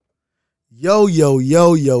Yo,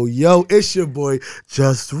 it's your boy,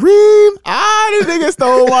 Just Reem. This nigga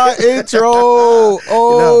stole my intro.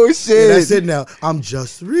 Oh, shit. Yeah, that's it now. I'm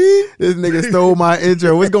Just Reem. This nigga stole my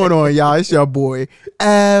intro. What's going on, y'all? It's your boy,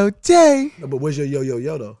 LJ. No, but where's your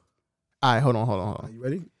yo, though? All right, hold on. You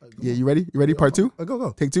ready? Yeah, you ready? You ready? Part two?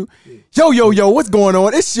 Go. Take two? Yeah. Yo, what's going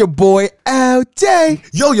on? It's your boy,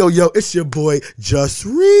 LJ. Yo, it's your boy, Just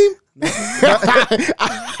Reem.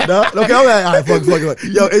 No? Okay, all right, fuck.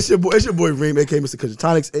 Yo, it's your boy Reem, aka Mr.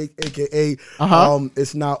 Kajatonics, aka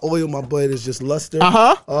it's not oil, my blood is just luster.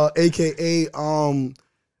 AKA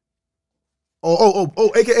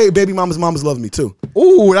AKA baby mamas love me too.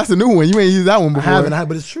 Ooh, that's a new one. You ain't used that one before. I haven't,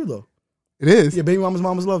 but it's true though. It is. Yeah, baby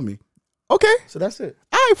mamas love me. Okay. So that's it.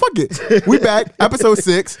 All right, fuck it. We back. Episode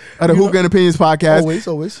 6 of the Hookah and Opinions podcast.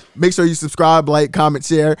 Always. Make sure you subscribe, like, comment,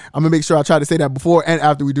 share. I'm going to make sure I try to say that before and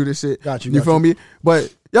after we do this shit. Got you. You feel me?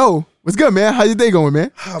 But, yo, what's good, man? How your day going,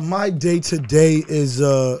 man? My day today is,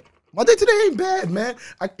 ain't bad, man.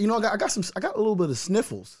 I got a little bit of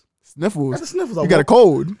sniffles. Sniffles? I got the sniffles. You got a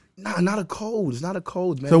cold? Nah, not a cold. It's not a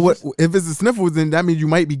cold, man. So what? If it's a sniffles, then that means you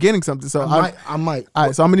might be getting something. So I might. All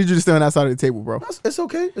right, so I'm going to need you to stay on that side of the table, bro. It's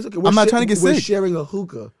okay. I'm not trying to get sick. We're sharing a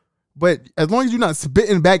hookah. But as long as you're not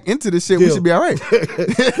spitting back into this shit, we should be all right.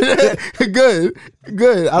 Good.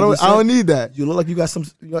 I don't need that. You look like you got some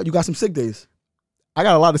sick days. I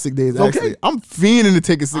got a lot of sick days, actually. Okay. I'm fiending to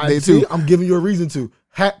take a sick day, too. I'm giving you a reason to.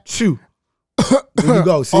 Chew. There you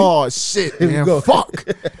go. See? Oh, shit, man. You go. Fuck.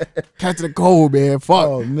 Catching the cold, man. Fuck.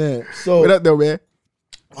 Oh, man. So, what up, though, man?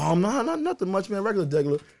 Not nothing much, man.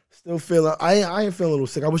 Regular. Still feeling, I ain't feeling a little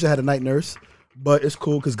sick. I wish I had a night nurse, but it's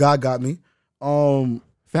cool because God got me.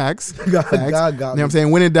 Facts. God got me. You know what I'm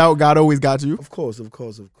saying? When in doubt, God always got you. Of course.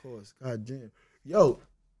 God damn. Yo,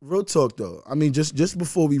 real talk, though. I mean, just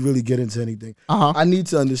before we really get into anything, I need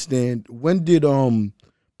to understand, when did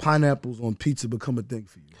pineapples on pizza become a thing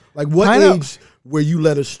for you? Like, what age were you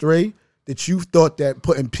led astray that you thought that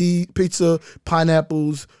putting pizza,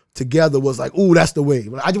 pineapples together was like, ooh, that's the way?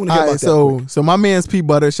 I just want to hear about that. So my man's P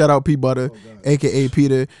Butter, shout out P Butter, aka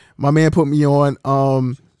Peter. My man put me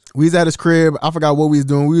on. We was at his crib. I forgot what we was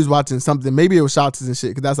doing. We was watching something. Maybe it was Shots and shit,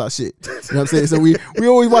 because that's our shit. You know what I'm saying? So we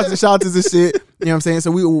always watching Shots and shit. You know what I'm saying?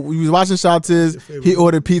 So we was watching Shots. He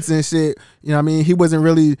ordered pizza and shit. You know what I mean?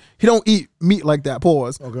 He don't eat meat like that.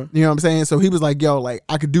 Pause. Okay. You know what I'm saying? So he was like, yo, like,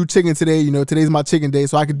 I could do chicken today. You know, today's my chicken day.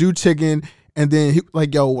 So I could do chicken. And then he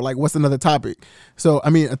like, yo, like, what's another topic? So, I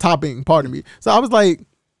mean, a topping, pardon me. So I was like,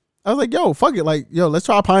 yo, fuck it. Like, yo, let's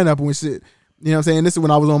try pineapple and shit. You know what I'm saying? This is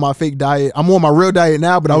when I was on my fake diet. I'm on my real diet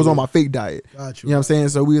now, but I was on my fake diet. Got you. You know what I'm saying?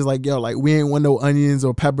 So we was like, yo, like, we ain't want no onions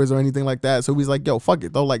or peppers or anything like that. So we was like, yo, fuck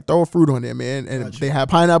it. Throw a fruit on there, man. And they had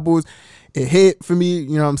pineapples. It hit for me,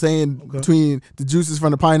 you know what I'm saying? Okay. Between the juices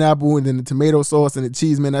from the pineapple and then the tomato sauce and the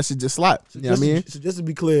cheese, man, that shit just slapped. You know what I mean? So just to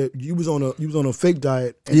be clear, you was on a fake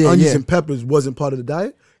diet, and onions and peppers wasn't part of the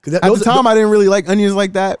diet? At the time, I didn't really like onions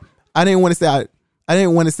like that. I didn't want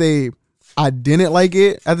to say I didn't like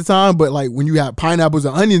it at the time, but like when you have pineapples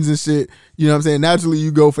and onions and shit, you know what I'm saying? Naturally, you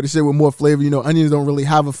go for the shit with more flavor. You know, onions don't really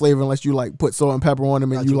have a flavor unless you like put salt and pepper on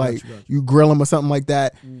them and you grill them or something like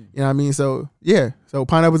that. You know what I mean? So yeah, so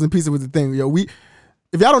pineapples and pizza was the thing. Yo,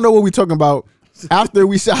 if y'all don't know what we talking about, after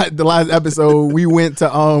we shot the last episode, we went to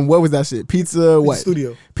what was that shit? Pizza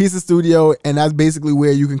Studio, and that's basically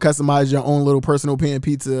where you can customize your own little personal pan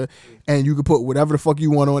pizza, and you can put whatever the fuck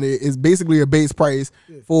you want on it. It's basically a base price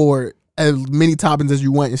for as many toppings as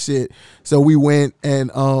you want and shit. So we went,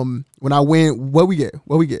 and when I went, what we get?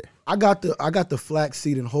 I got the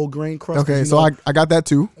flaxseed and whole grain crust. Okay, so I got that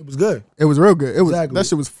too. It was good. It was real good. That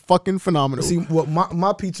shit was fucking phenomenal. See, what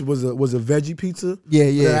my pizza was a veggie pizza. Yeah.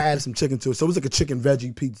 Then I added some chicken to it, so it was like a chicken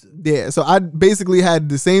veggie pizza. Yeah, so I basically had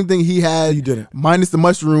the same thing he had. You didn't. Minus the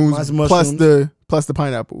mushrooms, plus the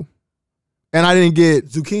pineapple. And I didn't get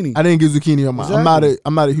zucchini. I didn't get zucchini on mine. Exactly.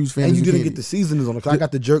 I'm not a huge fan. And of you zucchini. didn't get the seasonings on it. I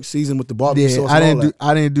got the jerk season with the barbecue sauce.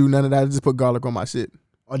 I didn't do none of that. I just put garlic on my shit.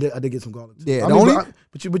 I did get some garlic too. Yeah,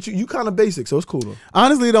 but you kind of basic, so it's cool though.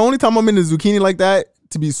 Honestly, the only time I'm into zucchini like that,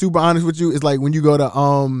 to be super honest with you, is like when you go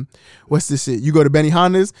to what's this shit? You go to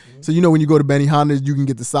Benihana's. Mm-hmm. So you know when you go to Benihana's, you can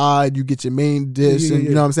get the side, you get your main dish, and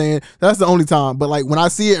you know what I'm saying? That's the only time. But like when I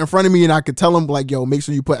see it in front of me and I could tell them like, yo, make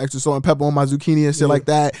sure you put extra salt and pepper on my zucchini and shit like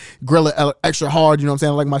that. Grill it extra hard, you know what I'm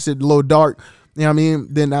saying? I like my shit a little dark. You know what I mean?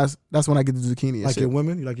 Then that's when I get the zucchini and like shit. Your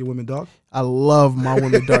women? You like your women dark? I love my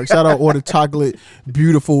women dark. Shout out all the chocolate,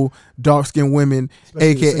 beautiful, dark-skinned women,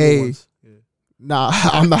 especially a.k.a. Nah,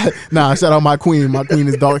 I'm not. Nah, shout out my queen. My queen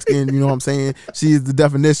is dark skinned. You know what I'm saying? She is the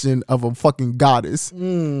definition of a fucking goddess.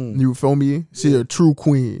 You feel me? She a true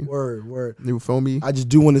queen. Word. You feel me? I just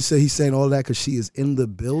do want to say he's saying all that because she is in the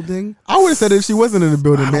building. I would have said if she wasn't in the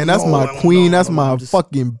building, man. That's my queen. That's my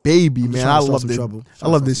fucking baby, man. I love this. I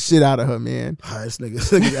love this shit out of her, man. This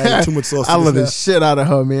nigga added too much sauce. I love the shit out of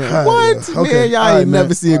her, man. What? Yeah. Okay. Man, y'all ain't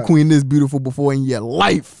never seen a queen this beautiful before in your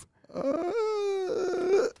life.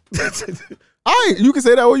 You can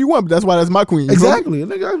say that all you want, but that's why that's my queen. Exactly.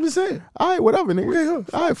 Nigga, I'm just saying. All right, whatever, nigga.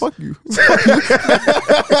 Okay, all right, fuck you.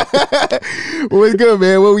 Well, it's good,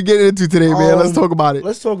 man. What we getting into today, man? Let's talk about it.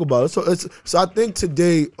 Let's talk about it. So I think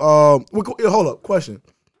today, hold up, question.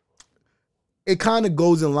 It kind of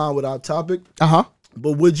goes in line with our topic.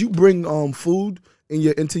 But would you bring food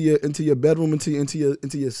into your bedroom, into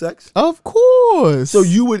your sex? Of course. So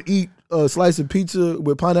you would eat a slice of pizza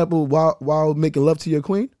with pineapple while making love to your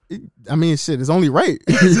queen? I mean, shit, it's only right.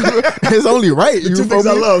 It's only right. The two things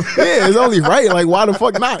I love. Yeah, it's only right. Like, why the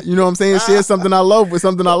fuck not? You know what I'm saying? Share something I love with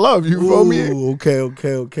something I love. You feel me? Okay.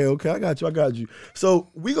 I got you. So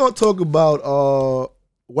we gonna talk about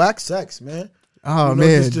whack sex, man. Oh,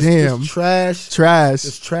 man, damn. Just trash.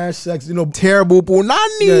 Just trash sex. Terrible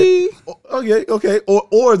punani. Yeah. Okay.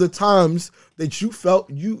 Or the times that you felt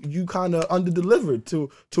you kind of underdelivered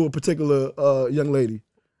to a particular young lady.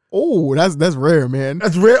 Oh, that's rare, man.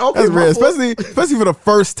 That's rare. Okay, that's rare, especially for the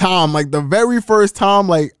first time. Like the very first time,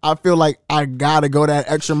 like I feel like I gotta go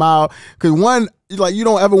that extra mile. Cause one, like you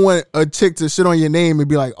don't ever want a chick to shit on your name and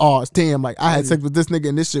be like, oh, damn, like I had sex with this nigga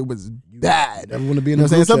and this shit was bad. Never want to be in a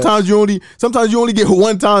group chat. Sometimes you only get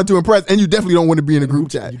one time to impress, and you definitely don't want to be in a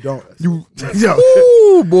group chat. You don't.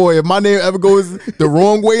 Ooh, boy, if my name ever goes the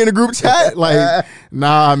wrong way in a group chat, like,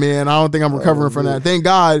 nah, man, I don't think I'm recovering from that. Thank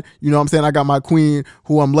God, you know what I'm saying, I got my queen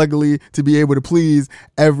who I'm legally to be able to please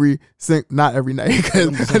not every night, because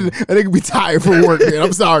I could be tired from work, man.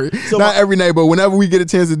 I'm sorry. Not every night, but whenever we get a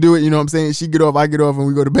chance to do it, you know what I'm saying, she get off, I get off, and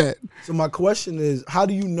we go to bed. So my question is, how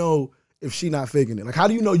do you know if she not faking it? Like, how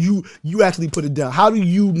do you know you actually put it down? How do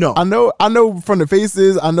you know? I know from the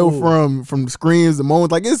faces. I know from the screams, the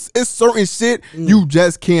moments. Like, it's certain shit you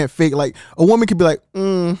just can't fake. Like, a woman could be like,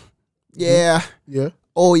 yeah.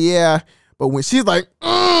 Oh, yeah. But when she's like,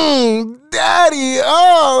 daddy,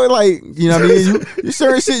 oh, like, you know what I mean? You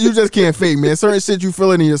certain shit you just can't fake, man. Certain shit you feel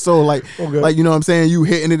it in your soul. Like, like, you know what I'm saying? You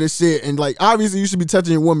hitting it and shit. And, like, obviously you should be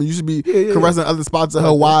touching your woman. You should be caressing other spots of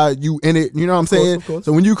her while you in it. You know what I'm saying? Of course.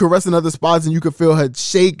 So when you caressing other spots and you can feel her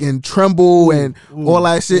shake and tremble and all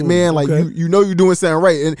that shit, man, like, you know you're doing something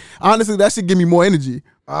right. And honestly, that should give me more energy.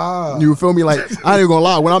 You feel me? Like, I ain't gonna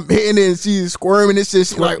lie. When I'm hitting it and she's squirming and shit,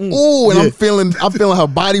 she's like, ooh, and I'm feeling her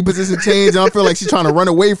body position change, and I feel like she's trying to run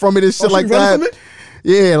away from it and shit like that.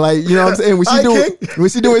 Yeah, like, you know what I'm saying? When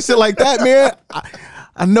she doing shit like that, man,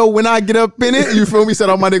 I know when I get up in it, you feel me? Said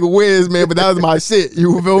all my nigga Wiz, man, but that was my shit.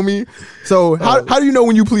 You feel me? So how do you know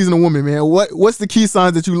when you pleasing a woman, man? What's the key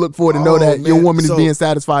signs that you look for to know that your woman is being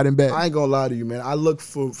satisfied in bed? I ain't gonna lie to you, man. I look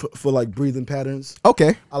for like breathing patterns.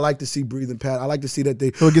 Okay. I like to see breathing patterns. I like to see that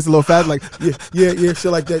they. So it gets a little fast, like yeah,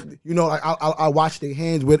 shit like that. You know, like I watch their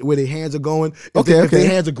hands where their hands are going. If their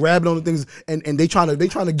hands are grabbing on the things and they trying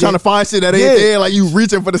to find shit that ain't there, like you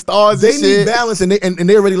reaching for the stars. They need balance and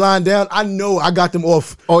they already lying down. I know I got them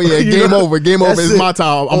off. Oh yeah, game over. It's my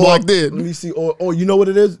time. I'm locked in. Let me see. Or you know what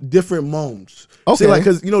it is? Different moans. Okay. See, like,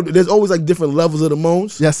 because there's always like different levels of the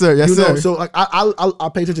moans. Yes, sir. Yes, sir. So like I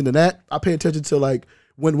pay attention to that. I pay attention to like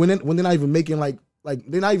when they're not even making like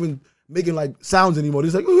they're not even making like sounds anymore.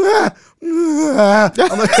 They're just like,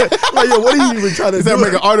 I'm like, yo, what are you even trying to do? Is that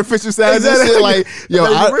making artificial sounds and shit? Like, yo,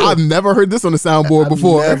 I've never heard this on the soundboard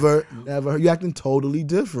before. Never. You acting totally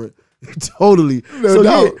different. Totally. No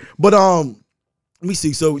doubt. Yeah. But let me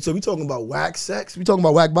see. So we talking about whack sex? We talking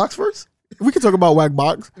about whack box first? We can talk about whack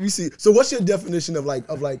box. Let me see. So what's your definition of whack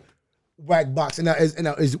box? And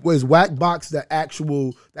is whack box the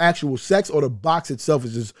actual sex, or the box itself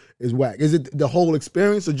is whack? Is it the whole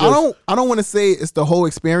experience, or just? I don't want to say it's the whole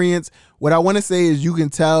experience. What I want to say is you can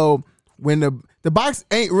tell when the box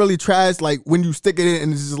ain't really trash, like when you stick it in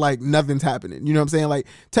and it's just like nothing's happening. You know what I'm saying? Like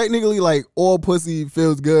technically, like all pussy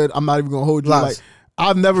feels good. I'm not even gonna hold you. Like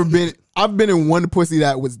I've been in one pussy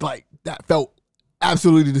that was like that felt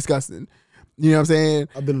absolutely disgusting. You know what I'm saying?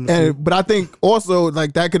 I've been in a few. But I think also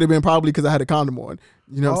like that could have been probably because I had a condom on.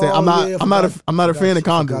 You know what I'm saying? I'm not a fan of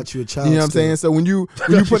condoms. Got you a child. You know what I'm saying? So when you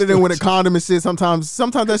put it in with a condom and shit, sometimes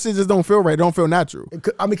that shit just don't feel right. It don't feel natural.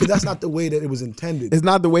 I mean, because that's not the way that it was intended. It's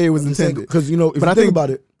not the way it was intended. Because if you think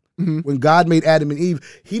about it, When God made Adam and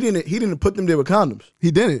Eve, he didn't put them there with condoms.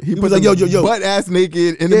 He didn't. He put was like, them yo, butt ass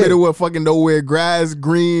naked in the middle of fucking nowhere, grass,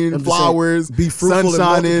 green, flowers, be fruitful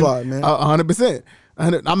sun and shining, multiply, man. 100%.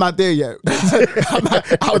 I'm not there yet.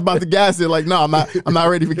 I was about to gas it like, no, I'm not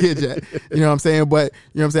ready for kids yet. You know what I'm saying? But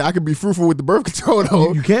you know what I'm saying? I could be fruitful with the birth control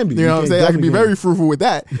though. You can be. You know what I'm saying? I can be very fruitful with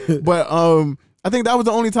that. But I think that was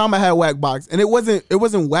the only time I had whack box. And it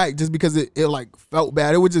wasn't whack just because it like felt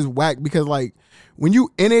bad. It was just whack because like when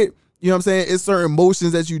you in it, you know what I'm saying? It's certain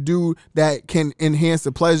motions that you do that can enhance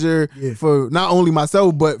the pleasure for not only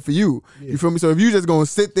myself, but for you. You feel me? So if you just gonna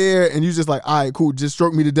sit there and you just like, all right, cool, just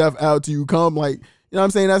stroke me to death out till you come, like, you know what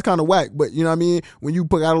I'm saying? That's kind of whack. But you know what I mean? When you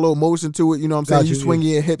put out a little motion to it, you know what I'm saying? You swing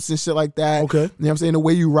your hips and shit like that. Okay. You know what I'm saying? The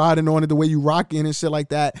way you riding on it, the way you rocking and shit like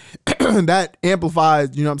that, that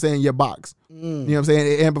amplifies, you know what I'm saying, your box. You know what I'm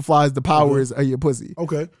saying? It amplifies the powers of your pussy.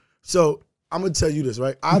 Okay. So I'm gonna tell you this,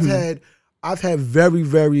 right? I've had very,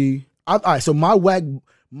 very all right, so my whack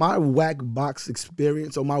box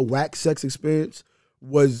experience or my whack sex experience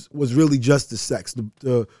was really just the sex.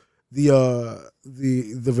 The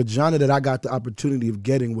vagina that I got the opportunity of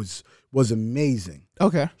getting was amazing.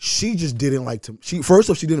 Okay. She just didn't like to. First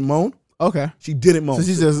off, she didn't moan. Okay. She didn't moan.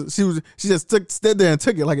 So she just stood there and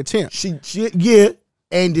took it like a champ. She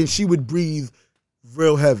and then she would breathe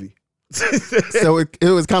real heavy. So it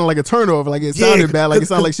was kind of like a turnover. Like it sounded bad. Like it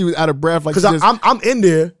sounded like she was out of breath. Like because I'm in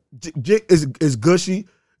there. Is gushy,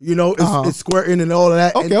 you know, it's squirting and all of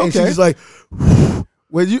that. Okay, and she's just like,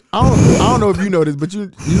 well, I don't know if you know this, but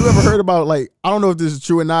you ever heard about like, I don't know if this is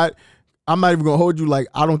true or not. I'm not even gonna hold you. Like,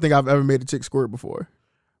 I don't think I've ever made a chick squirt before,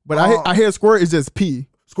 but I hear squirt is just pee.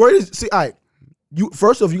 Squirt is all right.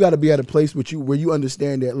 First off, you got to be at a place where you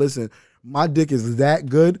understand that. Listen, my dick is that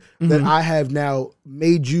good that I have now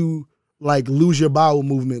made you like lose your bowel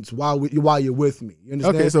movements while you're with me. You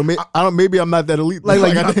understand? Okay, so maybe I'm not that elite.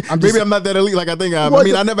 I'm not that elite like I think I am. I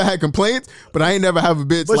mean, I never had complaints, but I ain't never have a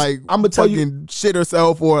bitch like I'm gonna tell fucking shit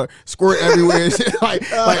herself or squirt everywhere. And shit.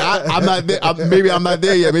 I'm not there. Maybe I'm not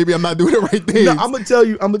there yet. Maybe I'm not doing the right thing. No, I'm gonna tell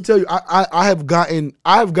you. I have gotten.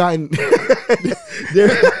 I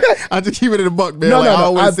just keep it in the buck, man.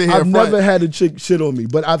 No, I've never had a chick shit on me,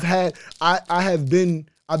 but I've been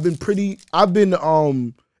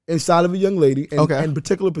inside of a young lady, and in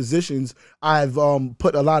particular positions, I've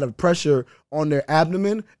put a lot of pressure on their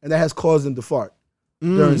abdomen, and that has caused them to fart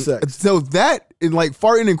during sex. So that, in like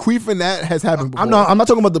farting and queefing, that has happened before. I'm not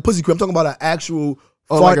talking about the pussy queef. I'm talking about an actual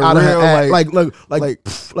fart out of her ass.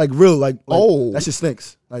 Like real, like that shit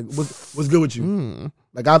stinks. Like what's good with you?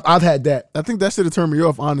 Like I've had that. I think that should have turned me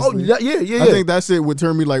off, honestly. Oh yeah. I think that shit would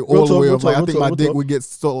turn me like all the way off. Like I think my dick would get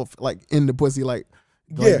so like in the pussy, like.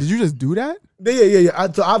 Did you just do that? Yeah.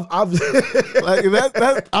 I've like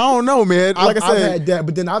that. I don't know, man. Like I said, I've had that,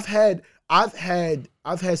 but then I've had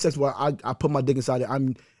sex where I put my dick inside it.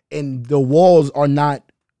 And the walls are not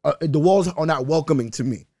welcoming to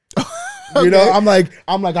me. You know, I'm in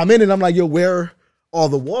it. I'm like, yo, where are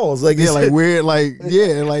the walls? Like, like weird, like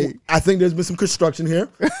like. I think there's been some construction here.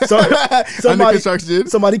 Construction.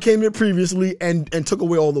 Somebody came here previously and took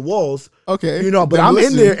away all the walls. Okay, you know, but I'm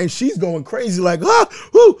in there and she's going crazy, like,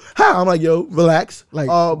 I'm like, yo, relax. Like,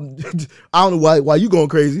 I don't know why you going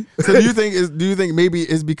crazy. So do you think maybe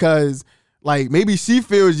it's because like maybe she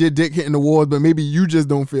feels your dick hitting the walls, but maybe you just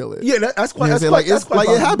don't feel it? Yeah, that's quite. That's like quite, it's like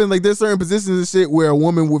it happens. Like there's certain positions and shit where a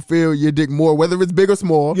woman would feel your dick more, whether it's big or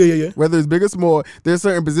small. Yeah. Whether it's big or small, there's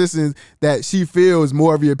certain positions that she feels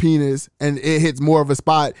more of your penis, and it hits more of a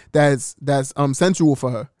spot that's sensual for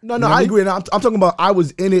her. No, I agree. And I'm talking about I was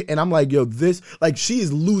in it, and I'm like, yo, this like she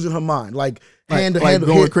is losing her mind, like hand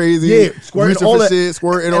going crazy, squirting all that shit,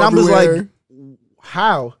 squirting and everywhere. I'm just like,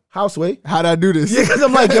 how? How, Sway? How'd I do this? Yeah, because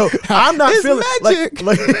I'm like, yo, I'm not it's feeling magic.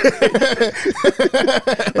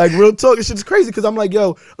 Like real talk. This shit's crazy because I'm like,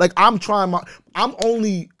 yo, like I'm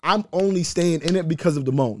only staying in it because of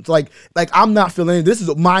the moans. Like I'm not feeling it. This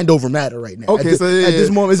is mind over matter right now. Okay, at this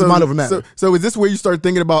moment, it's mind over matter. So is this where you start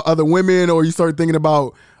thinking about other women, or you start thinking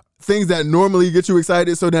about things that normally get you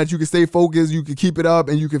excited, so that you can stay focused, you can keep it up,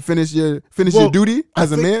 and you can finish your duty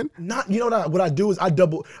as a man? Not, you know what I do is I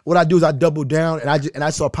double down and I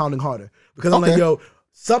start pounding harder because I'm like, yo,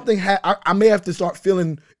 something I may have to start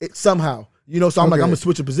feling it somehow. You know, so I'm like, I'm gonna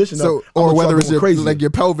switch a position. So, or whether it's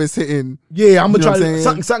your pelvis hitting. Yeah, I'm gonna try to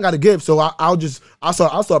something got to give. So I'll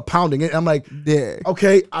start pounding it. I'm like, yeah,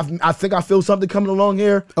 okay, I think I feel something coming along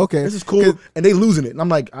here. Okay, this is cool, and they losing it. And I'm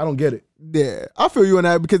like, I don't get it. Yeah, I feel you on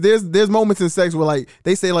that because there's moments in sex where like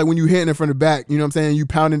they say like when you hitting it from the back, you know what I'm saying, you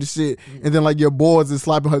pounding the shit, and then like your balls is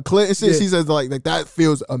slapping her clit and shit. Yeah. She says like that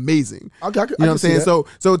feels amazing. You know what I'm saying?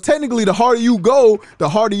 So technically, the harder you go, the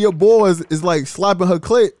harder your balls is like slapping her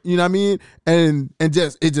clit. You know what I mean? And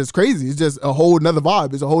just it's just crazy. It's just a whole nother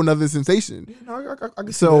vibe. It's a whole nother sensation. Yeah, no, I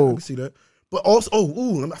can see that. I can see that. But also,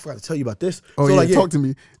 I forgot to tell you about this. Oh, so, talk to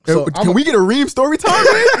me. So can we get a Reem story time,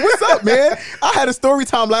 man? What's up, man? I had a story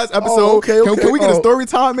time last episode. Oh, okay. Can we get a story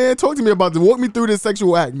time, man? Talk to me about this. Walk me through this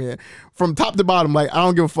sexual act, man. From top to bottom. Like, I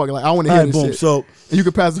don't give a fuck. Like, I want to hear this shit. So, and you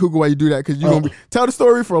can pass the hookah while you do that because you're going to tell the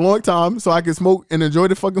story for a long time so I can smoke and enjoy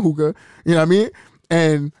the fucking hookah. You know what I mean?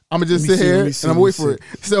 And I'm going to just sit here and I'm going to wait for it.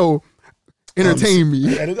 So, entertain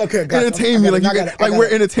me. Okay, entertain me like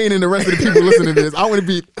we're entertaining the rest of the people listening to this. I want to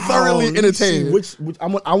be thoroughly entertained. Which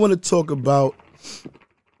I want to talk about.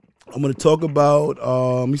 I'm going to talk about.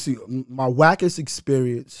 Let me see. My wackest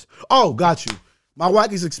experience. Oh, got you. My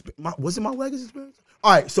wackest experience. Was it my wackest experience?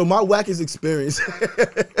 All right. So my wackest experience.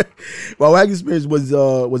 My wackest experience was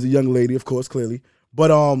a young lady, of course, clearly. But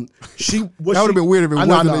she was. That would have been weird if it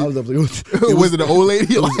wasn't. Was it an old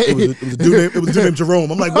lady? It was a dude named Jerome.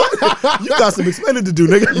 I'm like, what? You got some explaining to do,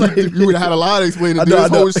 nigga. Like, you would have had a lot of explaining to do. This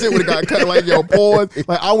whole shit would have got cut. Like, yo, pause.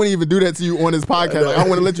 Like, I wouldn't even do that to you on this podcast. Like, I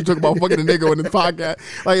want to let you talk about fucking a nigga on this podcast.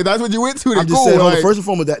 Like, if that's what you went to, then I'm just saying, like, first and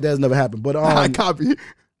foremost, that has never happened. But I copy.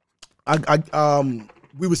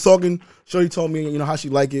 We was talking. Shorty told me, how she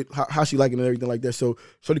like it, how she like it, and everything like that. So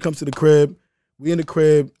Shorty comes to the crib. We in the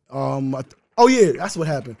crib. Oh yeah, that's what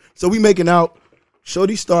happened. So we making out.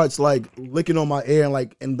 Shorty starts like licking on my ear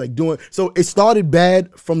and doing. So it started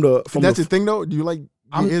bad from the. That's your thing though. Do you like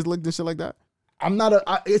your ears licked and shit like that? I'm not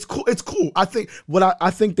it's cool. It's cool. I think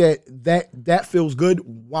that feels good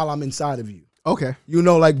while I'm inside of you. Okay.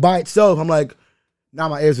 Like by itself, I'm like, now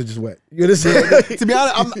my ears are just wet. You understand? To be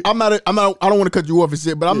honest, I don't want to cut you off and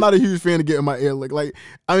shit, but I'm not a huge fan of getting my ear licked. Like,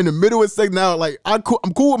 I'm in the middle of sex now. Like, I'm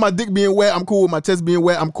cool with my dick being wet. I'm cool with my chest being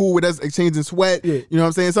wet. I'm cool with us exchanging sweat. Yeah. You know what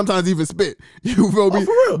I'm saying? Sometimes even spit. You feel me?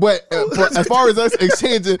 For real. But as far as us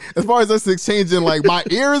exchanging, like my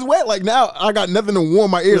ear is wet. Like now, I got nothing to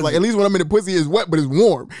warm my ears. Like at least when I'm in the pussy, it's wet, but it's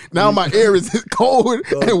warm. Now my ear is cold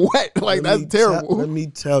and wet. Like that's terrible. Let me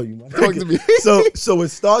tell you. Talk to me. So it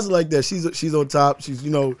starts like that. She's on top. She's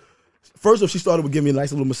first off, she started with giving me a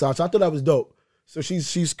nice little massage. I thought that was dope. So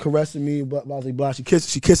she's caressing me, blah blah blah. She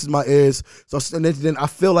kisses my ears. So and then I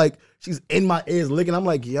feel like she's in my ears licking. I'm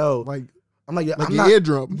like, yo, I'm like your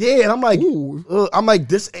eardrum. Yeah, and I'm like,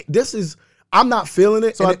 this is. I'm not feeling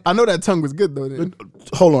it. So I know that tongue was good though. Then.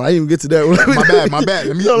 Hold on, I didn't even get to that. My bad.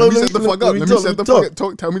 Let me shut the fuck up. Let me shut the fuck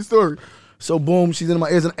up. Tell me the story. So boom, she's in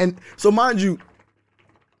my ears, and so mind you,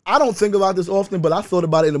 I don't think about this often, but I thought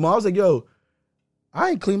about it in the morning. I was like, yo,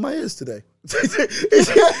 I ain't cleaned my ears today.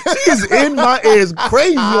 She's in my ears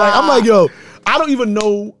crazy. Like I'm like, yo, I don't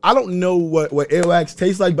know what earwax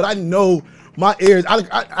tastes like, but I know my ears.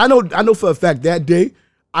 I know for a fact that day.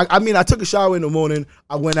 I took a shower in the morning.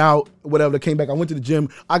 I went out, whatever. Came back. I went to the gym.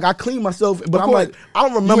 I cleaned myself, but I'm like, I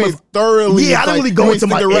don't remember thoroughly. Yeah, I didn't really go into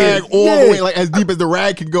my rag all the way, like as deep as the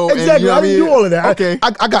rag can go. Exactly. And, I didn't do all of that. Okay.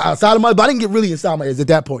 I got outside of but I didn't get really inside my ears at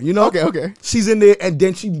that point. Okay. She's in there, and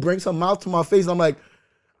then she brings her mouth to my face. And I'm like,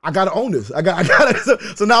 I gotta own this. I gotta.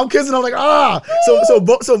 So now I'm kissing. I'm like,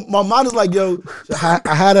 So my mind is like, yo, I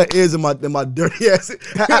had her ears in my dirty ass.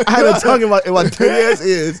 I had her tongue in my dirty ass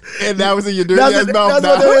ears, and that was in your dirty ass mouth. That's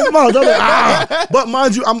my dirty ass mouth. I'm like, But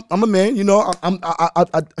mind you, I'm a man.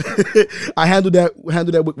 I handle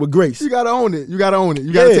that with grace. You gotta own it. You gotta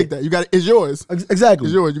take that. It's yours. Exactly.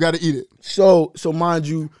 It's yours. You gotta eat it. So mind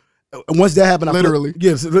you. Once that happened, literally,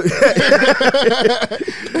 yes. So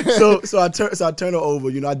I turn her over.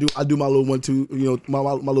 I do my little 1-2. My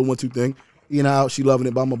little 1-2 thing. She loving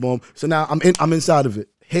it. Boom. So now I'm inside of it,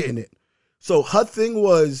 hitting it. So her thing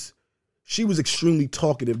was, she was extremely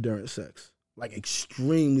talkative during sex. Like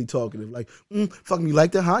extremely talkative. Like, fucking, you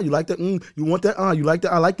like that, huh? You like that? You want that? You like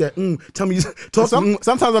that? I like that. Tell me, talk.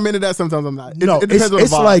 Sometimes I'm into that. Sometimes I'm not. It depends on the vibe.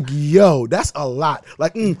 It's like, yo, that's a lot.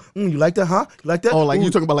 Like, you like that, huh? You like that? Oh, like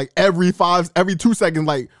you talking about like every 2 seconds,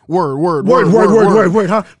 like word,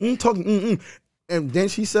 huh? Talking, And then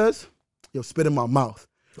she says, yo, spit in my mouth.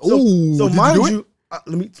 So mind you,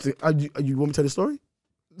 let me. You want me to tell the story?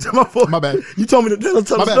 My bad. You told me to tell the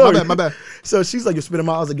story. My bad. So she's like, yo, spit in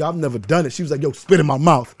my mouth. I was like, yo, I've never done it. She was like, yo, spit in my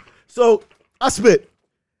mouth. So I spit.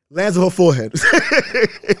 Lands on her forehead.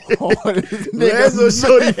 Lands on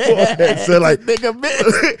Shorty's forehead. So like,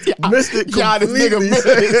 missed it completely.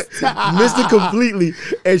 Missed it completely.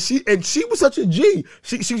 And she was such a G.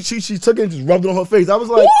 She took it and just rubbed it on her face. I was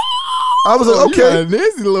like, I was like, okay. You got a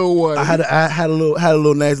nasty little one. I had a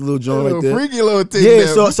little nasty little joint right there. Freaky little thing.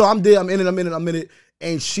 Yeah, so I'm there. I'm in it.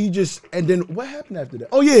 And she just, and then what happened after that?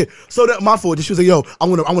 Oh yeah, so that my fault. She was like, yo, I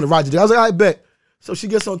want to ride you. I was like, I bet. So she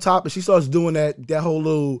gets on top and she starts doing that whole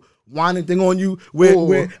little whining thing on you.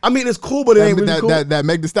 Where I mean, it's cool, but it ain't really cool. That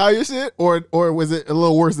Meg Thee Stallion shit, or was it a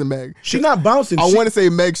little worse than Meg? She not bouncing. I want to say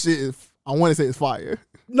Meg shit is. I want to say it's fire.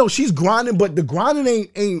 No, she's grinding, but the grinding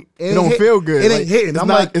ain't. It don't feel good. It ain't hitting.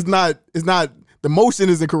 It's not. The motion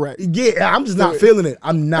isn't correct. Yeah, I'm just not feeling it.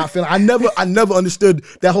 I'm not feeling it. I never understood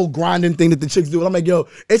that whole grinding thing that the chicks do. I'm like, yo,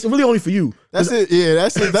 it's really only for you. That's it. Yeah,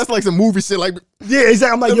 that's like some movie shit. Like, yeah,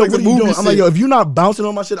 exactly. I'm like, yo, like what are you doing? I'm like, yo, if you're not bouncing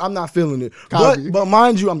on my shit, I'm not feeling it. But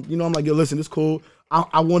mind you, I'm like, yo, listen, it's cool.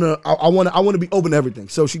 I wanna be open to everything.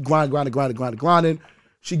 So she grinding.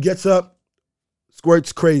 She gets up,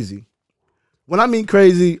 squirts crazy. When I mean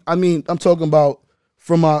crazy, I'm talking about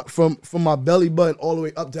from my belly button all the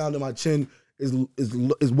way up down to my chin.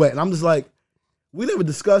 Is wet. And I'm just like, we never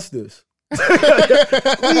discussed this. We never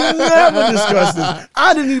discussed this.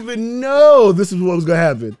 I didn't even know this is what was gonna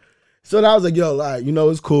happen. So I was like, yo, like,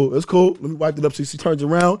 it's cool. It's cool. Let me wipe it up. So she turns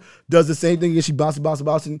around, does the same thing again. She bounces,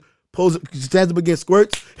 pulls it, stands up against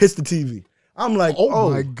squirts, hits the TV. I'm like,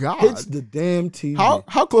 oh my God. Hits the damn TV.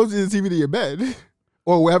 How close is the TV to your bed?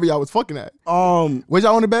 Or wherever y'all was fucking at. Was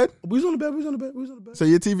y'all on the bed? We was on the bed. So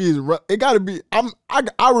your TV is it gotta be.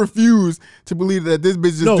 I refuse to believe that this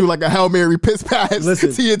bitch just do like a Hail Mary piss pass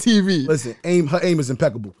to your TV. Listen, her aim is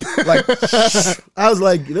impeccable. Like I was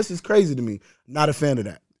like, this is crazy to me. Not a fan of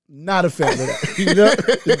that. Not a fan of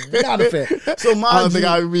that. Not a fan. So I don't think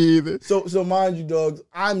I would be either. So mind you, dogs,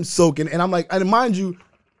 I'm soaking, and I'm like, and mind you,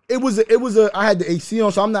 it was a. I had the AC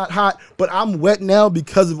on, so I'm not hot, but I'm wet now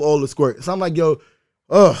because of all the squirt. So I'm like, yo.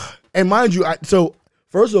 And mind you, so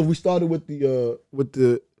first off, we started with the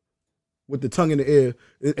tongue in the air,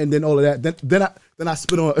 and then all of that. Then I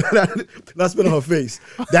spit on her face.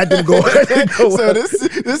 That didn't go. So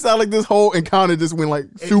this sounds like this whole encounter just went like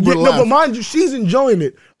super left. No, but mind you, she's enjoying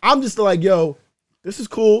it. I'm just like, yo, this is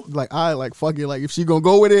cool. Like fuck it. Like if she gonna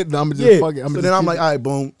go with it, then I'm just fuck it. So then I'm like, all right,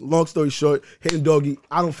 boom. Long story short, hitting doggy.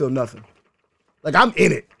 I don't feel nothing. Like I'm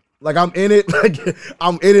in it. Like I'm in it.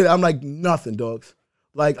 I'm like nothing, dogs.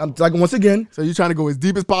 Like I'm like once again. So you're trying to go as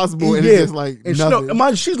deep as possible, and it's just like and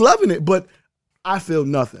nothing. She's loving it, but I feel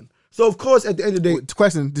nothing. So of course, at the end of the day,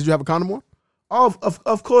 question: did you have a condom on?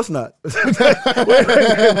 Of course not. All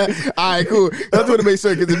right, cool. I just want to make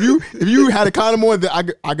sure because if you had a condom on, then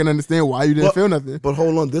I can understand why you didn't feel nothing. But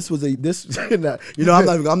hold on, I'm not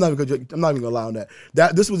even gonna lie on that.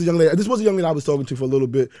 This was a young lady I was talking to for a little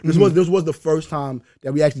bit. This was the first time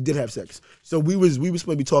that we actually did have sex. So we was supposed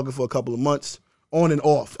to be talking for a couple of months. On and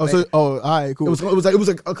off. All right, cool. It was like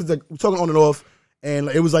because like we're talking on and off, and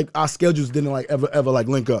it was like our schedules didn't like ever like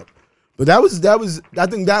link up. But that was I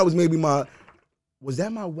think that was maybe my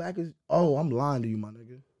wackest. Oh, I'm lying to you, my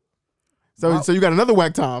nigga. So you got another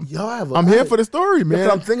whack time. Yo, I'm here for the story, man.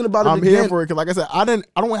 I'm thinking about it. I'm here for it because, like I said, I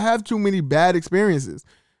don't have too many bad experiences.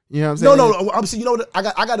 You know what I'm saying? No. I'm saying, you know what?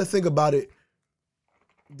 I got to think about it.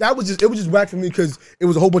 It was just whack for me because it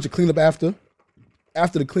was a whole bunch of cleanup after.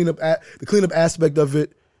 After the cleanup aspect of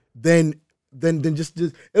it, then just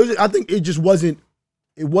it was. I think it just wasn't.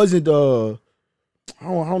 It wasn't. I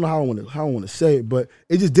don't know how I want to say it, but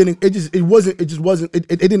it just didn't. It wasn't. It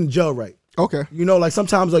didn't gel right. Okay. Like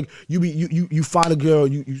sometimes like you find a girl,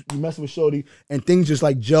 you messing with shorty, and things just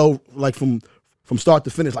like gel like from start to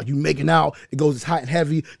finish. Like you making out, it goes it's hot and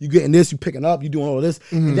heavy. You getting this, you picking up, you doing all of this,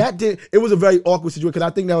 and it was a very awkward situation because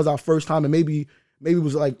I think that was our first time, and maybe it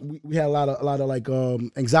was like we had a lot of like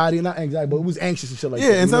anxiety, not anxiety, but it was anxious and shit like that.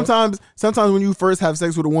 Yeah, and sometimes when you first have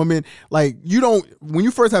sex with a woman, like when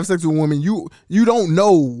you first have sex with a woman, you don't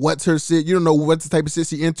know what's her shit, you don't know what's the type of shit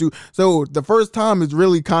she into. So the first time is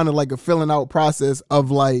really kind of like a filling out process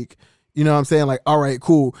of like, you know what I'm saying? Like, all right,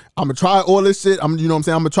 cool. I'm going to try all this shit. I'm going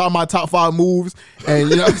to try my top 5 moves. And,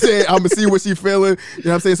 you know what I'm saying? I'm going to see what she feeling. You know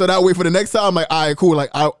what I'm saying? So that way for the next time, I'm like, all right, cool. Like,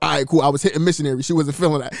 all right, cool. I was hitting missionary. She wasn't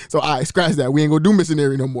feeling that. So, all right, scratch that. We ain't going to do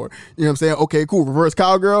missionary no more. You know what I'm saying? Okay, cool. Reverse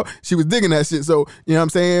cowgirl. She was digging that shit. So, you know what I'm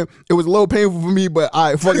saying? It was a little painful for me, but all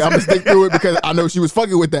right, fuck it. I'm going to stick through it because I know she was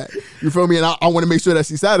fucking with that. You feel me? And I want to make sure that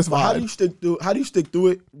she's satisfied. How do you stick through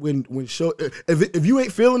it when if you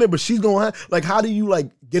ain't feeling it, but she's going to have, like, how do you,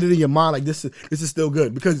 like, get it in your mind? Like, this is still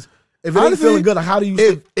good? Because if it ain't feeling good, like, how do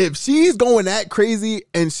you if she's going that crazy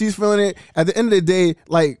and she's feeling it, at the end of the day,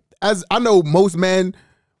 like, as I know most men,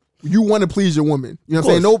 you want to please your woman. You know what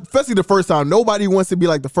I'm saying? No, especially the first time. Nobody wants to be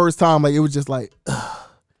like the first time, like it was just like, ugh.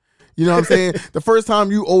 You know what I'm saying? The first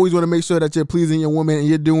time, you always want to make sure that you're pleasing your woman and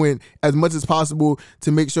you're doing as much as possible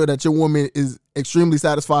to make sure that your woman is extremely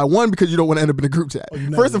satisfied. One, because you don't want to end up in a group chat.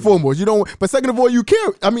 First and foremost, you don't. But second of all, you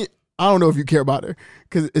care. I mean, I don't know if you care about her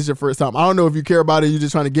because it's your first time. I don't know if you care about her. You're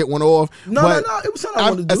just trying to get one off. No. It was something I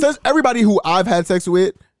wanted to do. Everybody who I've had sex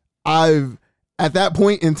with, at that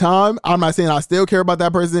point in time, I'm not saying I still care about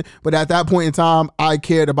that person, but at that point in time, I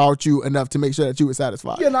cared about you enough to make sure that you were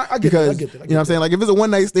satisfied. Yeah, no, I get that. You know what I'm saying? Like, if it's a one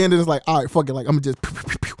night stand, it's like, all right, fuck it. Like, I'm just,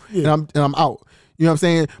 and I'm out. You know what I'm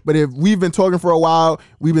saying? But if we've been talking for a while,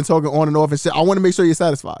 we've been talking on and off and shit, I want to make sure you're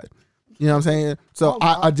satisfied. You know what I'm saying? So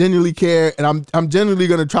I genuinely care, and I'm genuinely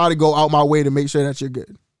gonna try to go out my way to make sure that you're good.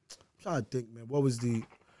 I'm trying to think, man. What was the,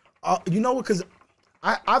 you know what? Because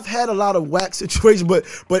I've had a lot of whack situations, but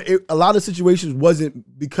a lot of situations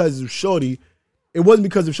wasn't because of Shorty. It wasn't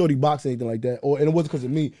because of Shorty boxing or anything like that, and it wasn't because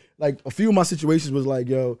of me. Like, a few of my situations was like,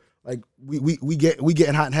 yo, like we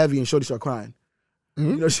getting hot and heavy, and Shorty start crying. Mm-hmm.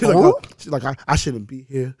 You know, she's like, I shouldn't be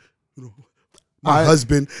here. You know, my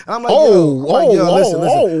husband. And I'm like,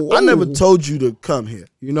 listen. I never told you to come here.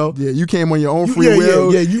 You know? Yeah, you came on your own free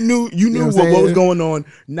will. Yeah. You knew what was going on.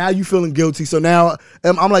 Now you feeling guilty. So now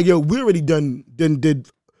I'm like, yo, we already did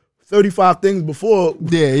 35 things before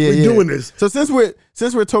we're doing this. So since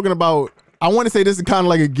we're talking about, I want to say this is kind of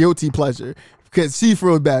like a guilty pleasure because she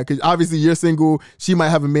feels bad because obviously you're single. She might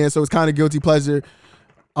have a man, so it's kind of guilty pleasure.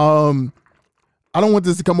 I don't want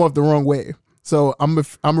this to come off the wrong way. So I'm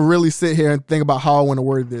really sit here and think about how I want to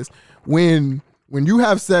word this. When you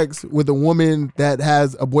have sex with a woman that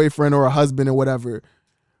has a boyfriend or a husband or whatever,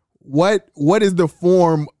 what is the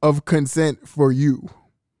form of consent for you?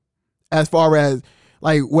 As far as,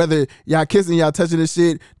 like, whether y'all kissing, y'all touching this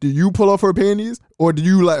shit, do you pull off her panties or do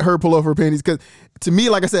you let her pull off her panties? Because to me,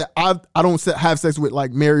 like I said, I don't have sex with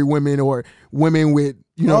like married women or women with,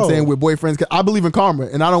 you know what I'm saying, with boyfriends. Cause I believe in karma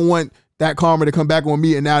and I don't want that karma to come back on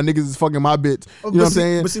me and now niggas is fucking my bitch. You know what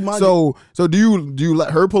I'm saying? So do you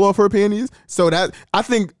let her pull off her panties? So that I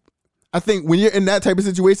think when you're in that type of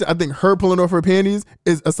situation, I think her pulling off her panties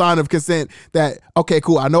is a sign of consent that, okay,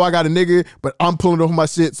 cool, I know I got a nigga, but I'm pulling off my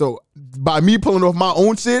shit. So by me pulling off my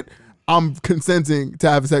own shit, I'm consenting to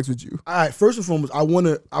have sex with you. All right, first and foremost, I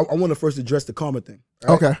wanna first address the karma thing.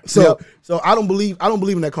 Right? Okay. So I don't believe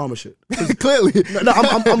in that karma shit. Clearly. No,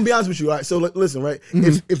 I'm gonna be honest with you. All right. So listen, right?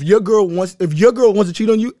 Mm-hmm. If your girl wants to cheat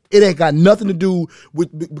on you, it ain't got nothing to do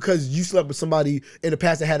with because you slept with somebody in the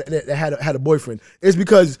past that had a boyfriend. It's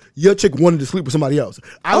because your chick wanted to sleep with somebody else.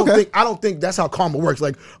 I don't think that's how karma works.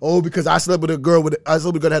 Like, because I slept with a girl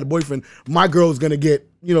that had a boyfriend, my girl's gonna get,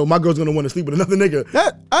 my girl's gonna want to sleep with another nigga.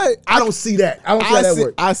 I don't see that. I don't see how that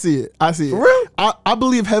works. I see it. For real? I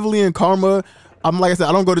believe heavily in karma. Like I said,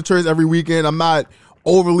 I don't go to church every weekend. I'm not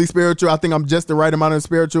overly spiritual. I think I'm just the right amount of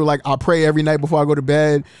spiritual. Like, I pray every night before I go to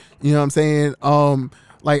bed. You know what I'm saying?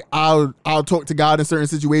 Like, I'll talk to God in certain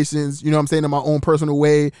situations, you know what I'm saying, in my own personal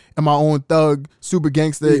way, in my own thug, super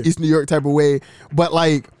gangster, East New York type of way. But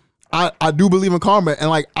like, I do believe in karma, and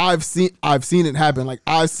like I've seen it happen. Like,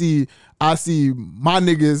 I see my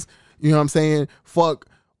niggas, you know what I'm saying, fuck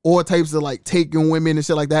all types of like taking women and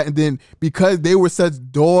shit like that. And then because they were such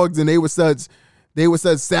dogs and they were such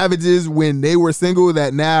savages when they were single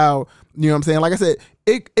that now, you know what I'm saying? Like I said,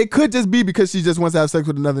 it could just be because she just wants to have sex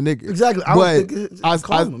with another nigga. Exactly.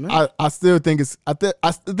 I still think it's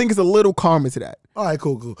a little karma to that. All right,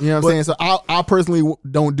 cool. You know what I'm saying? So I personally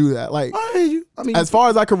don't do that. Like, I hear you. I mean, as far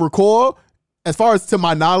as I can recall, as far as to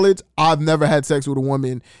my knowledge, I've never had sex with a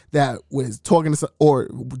woman that was talking to or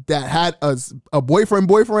that had a boyfriend,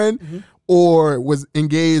 mm-hmm. or was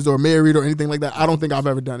engaged or married or anything like that. I don't think I've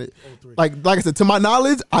ever done it. Like I said, to my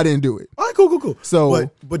knowledge, I didn't do it. All right, cool.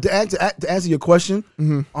 So, but to answer your question,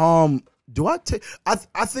 mm-hmm. Do I take? I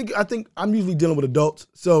think I'm usually dealing with adults,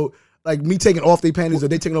 so like me taking off their panties or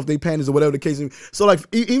they taking off their panties or whatever the case is. So like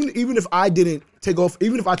even if I didn't take off,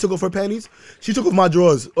 even if I took off her panties, she took off my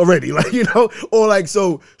drawers already, like, or like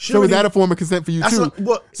so. So is that a form of consent for you too?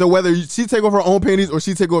 So whether she take off her own panties or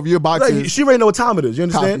she take off your boxes, like, she already know what time it is. You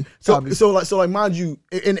understand? Copy. So like mind you,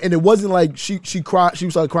 and it wasn't like she cried. She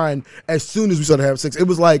started crying as soon as we started having sex. It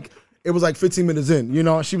was like 15 minutes in.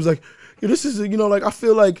 She was like, this is like I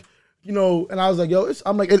feel like. And I was like,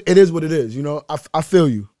 I'm like, it is what it is. I feel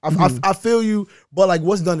you. I feel you, but like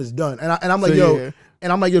what's done is done. And I'm like,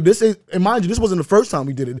 and I'm like, this is, and mind you, this wasn't the first time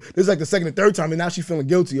we did it. This is like the second and third time, and now she's feeling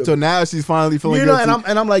guilty of it. So now she's finally feeling guilty.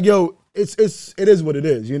 And I'm like, it is what it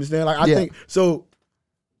is. You understand? Like, I think so.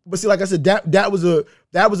 But see, like I said, that was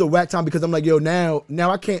a whack time because I'm like, now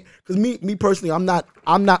I can't, because me personally, I'm not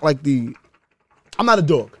a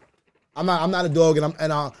dog. I'm not a dog,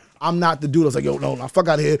 and I'm not the dude that's like, no, fuck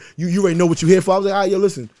out of here. You already know what you're here for. I was like, all right,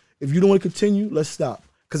 listen. if you don't want to continue, let's stop.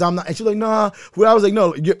 Cause I'm not. And she's like, nah. Well, I was like,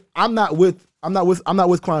 no, I'm not with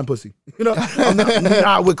crying pussy. You know, I'm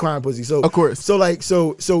not with crying pussy. So of course. So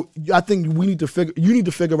I think you need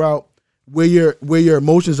to figure out where your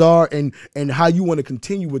emotions are and how you want to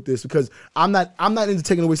continue with this, because I'm not into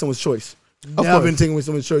taking away someone's choice. Never been taking away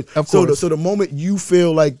someone's choice. So the moment you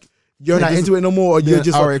feel like you're not into it no more, or you're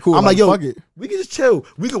just all right, cool. I'm like, yo, fuck it. we can just chill.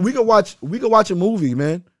 We can watch a movie,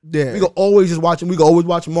 man. Yeah. We can always just watch it. We can always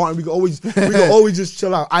watch Martin. We can always just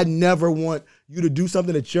chill out. I never want you to do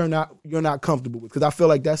something that you're not comfortable with, because I feel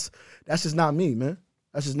like that's just not me, man.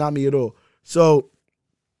 That's just not me at all. So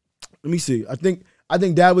let me see. I think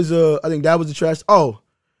that was a trash. Oh,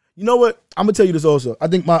 you know what? I'm gonna tell you this also. I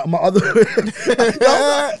think my other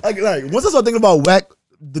like once I start thinking about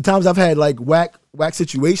the times I've had like whack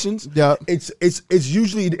situations. Yeah, it's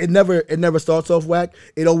usually it never starts off whack.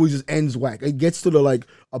 It always just ends whack. It gets to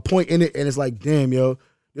a point in it, and it's like, damn, yo,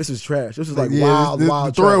 this is trash. This is like wild.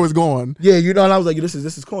 The thrill is gone. Yeah, you know, and I was like, this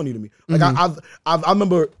is corny to me. Like I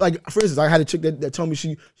remember, like, for instance, I had a chick that told me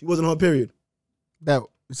she wasn't on her period. That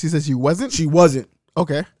she said she wasn't. She wasn't.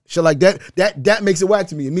 Okay. Shit like that makes it whack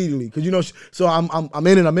to me immediately, because you know. So I'm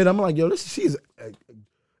in it. I'm like, yo, she's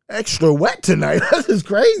extra wet tonight. This is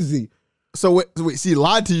crazy. So wait, she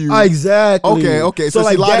lied to you? Exactly. Okay. So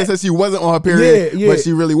she lied and said she wasn't on her period, but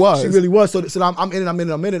she really was. She really was. So I'm in it.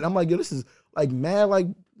 I'm like, yo, this is like mad, like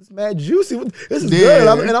it's mad juicy. This is good.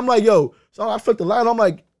 And I'm like, yo. So I flicked the light. I'm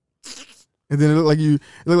like, and then it looked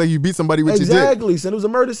like you beat somebody with your dick. Exactly. So it was a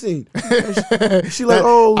murder scene. She like,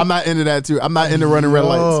 oh, I'm not into that too. I'm not into running red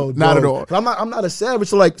lights. Not at all. I'm not a savage.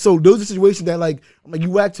 So those are situations that like, I'm like,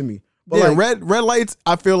 you whack to me. But yeah, like, red lights,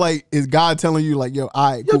 I feel like is God telling you like, yo,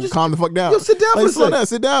 all right, cool, calm the fuck down. Yo, sit down like, for a second.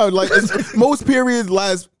 Sit down. Like most periods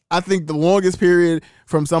last, I think the longest period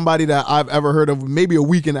from somebody that I've ever heard of, maybe a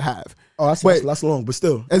week and a half. Oh, that's long, but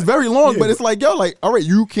still. It's very long, but it's like, yo, like, all right,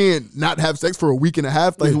 you can't not have sex for a week and a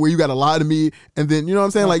half, like where you gotta lie to me, and then, you know what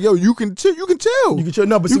I'm saying? Like, yo, you can chill. You can chill.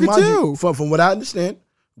 No, but mind you, from what I understand,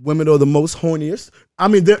 women are the most horniest. I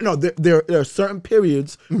mean, there are certain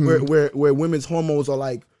periods where women's hormones are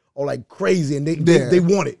like crazy, and they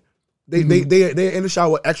want it. They're in the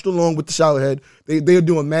shower extra long with the shower head. They're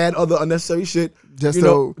doing mad other unnecessary shit. Just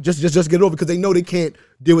get it over, because they know they can't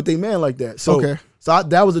deal with their man like that. So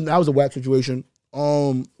that was a whack situation.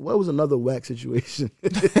 What was another whack situation?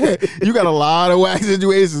 You got a lot of whack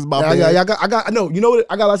situations, my man. I got no. You know what?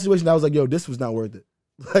 I got a lot of situations that I was like, yo, this was not worth it.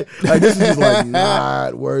 Like this is just like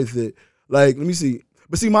not worth it. Like, let me see.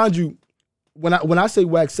 But see, mind you, when I say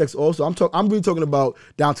whack sex, also I'm really talking about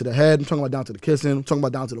down to the head. I'm talking about down to the kissing. I'm talking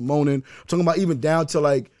about down to the moaning. I'm talking about even down to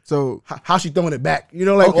like how she throwing it back. You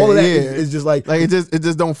know, like all of that is just like it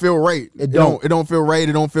just don't feel right. It don't feel right.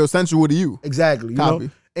 It don't feel sensual to you. Exactly. You know?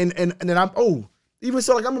 And then I'm even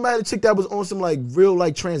so, like, I remember I had a chick that was on some like real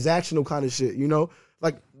like transactional kind of shit. You know,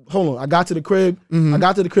 like, hold on, I got to the crib.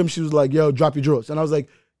 She was like, yo, drop your drawers, and I was like,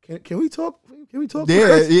 can we talk? Can we talk?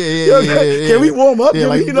 Yeah. Can we warm up? Yeah,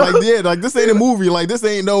 like this ain't a movie. Like, this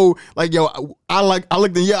ain't no, like, yo, I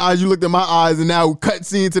looked in your eyes, you looked in my eyes, and now cut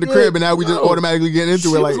scene to the crib, and now we just automatically get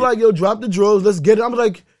into it. Like, she was like, yo, drop the drawers, let's get it. I'm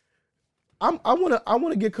like, I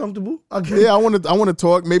wanna get comfortable. I want to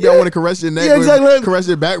talk. Maybe I want to caress your neck. Yeah, exactly. Caress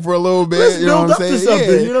your back for a little bit. Let's you know build what I'm up to saying?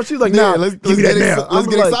 something. You know, she's like, nah, let's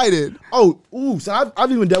get excited. So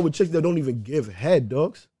I've even dealt with chicks that don't even give head,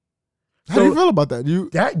 dogs. How do you feel about that?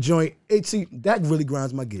 That joint, that really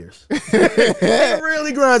grinds my gears. It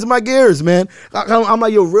really grinds my gears, man. I'm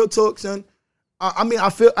like, yo, real talk, son. I mean, I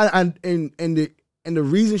feel, and the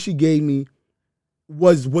reason she gave me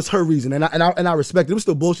was her reason, and I respect it. It was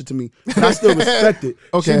still bullshit to me, but I still respect it.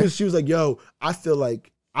 Okay. She was like, yo, I feel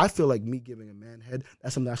like me giving a man head,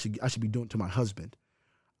 that's something I should be doing to my husband.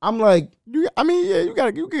 I'm like, you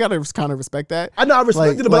gotta kind of respect that. I know I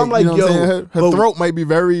respect it, but I'm like, you know yo, her throat might be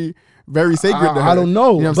very, very sacred to her. I don't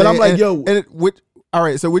know, you know but I'm like, yo. All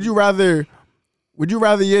right, so would you rather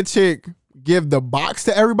your chick give the box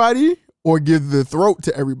to everybody or give the throat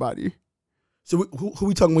to everybody? So who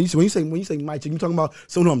we talking when you say my chick? You talking about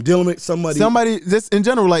someone who I'm dealing with? Somebody just in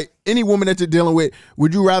general, like any woman that you're dealing with.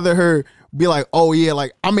 Would you rather her be like, oh yeah,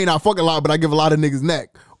 like I may not fuck a lot, but I give a lot of niggas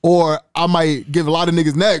neck, or I might give a lot of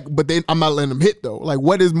niggas neck, but I'm not letting them hit though? Like,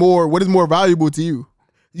 what is more valuable to you?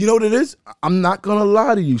 You know what it is? I'm not gonna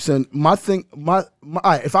lie to you, son. My thing,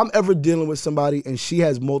 if I'm ever dealing with somebody and she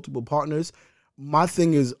has multiple partners, my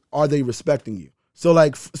thing is, are they respecting you? So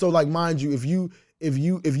like, mind you, if you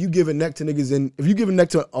give a neck to niggas, and if you give a neck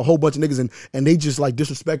to a whole bunch of niggas and they just like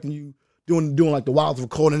disrespecting you, doing like the wilds,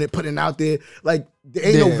 recording it, putting it out there, like there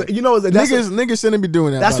ain't no, you know, niggas shouldn't be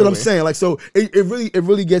doing that. That's what I'm saying. Like, so it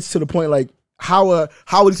really gets to the point, like, how are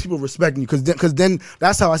these people respecting you? Because then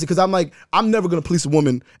that's how I see. Because I'm like, I'm never gonna police a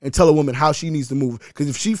woman and tell a woman how she needs to move. Because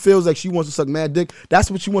if she feels like she wants to suck mad dick,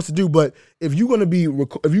 that's what she wants to do. But if you're gonna be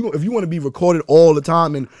if you want to be recorded all the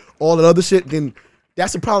time and all that other shit, then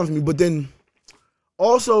that's a problem for me. But then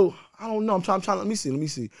also, I don't know. I'm trying. Let me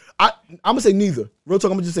see. I'm gonna say neither. Real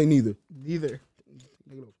talk. I'm gonna just say neither.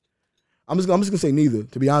 I'm just gonna say neither.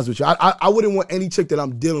 To be honest with you, I wouldn't want any chick that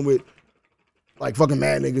I'm dealing with like fucking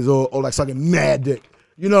mad niggas or like sucking mad dick,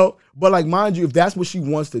 you know. But like, mind you, if that's what she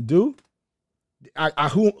wants to do,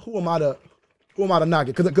 who am I to knock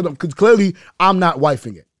it? Because clearly I'm not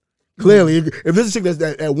wifing it. Clearly, if there's a chick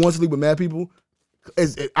that wants to sleep with mad people,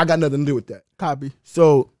 I got nothing to do with that. Copy.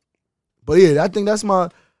 So, but yeah, I think that's my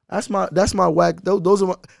whack. Those are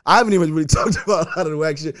my. I haven't even really talked about a lot of the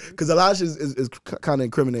whack shit because a lot of shit is kind of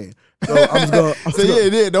incriminating. So I'm just gonna.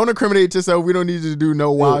 Yeah. Don't incriminate yourself. We don't need you to do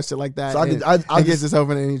no wild shit like that. So I get yourself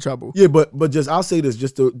in any trouble. Yeah, but just I'll say this: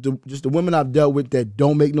 just the women I've dealt with that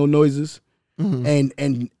don't make no noises,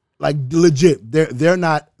 and like legit, they're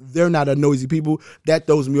not a noisy people. That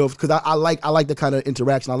throws me off because I like the kind of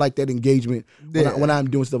interaction. I like that engagement when I'm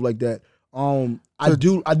doing stuff like that. I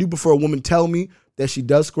do prefer a woman tell me that she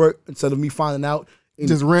does squirt instead of me finding out.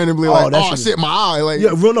 Just randomly shit, my eye. Like, yeah,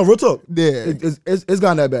 real talk. Yeah. It's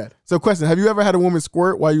gotten that bad. So question, have you ever had a woman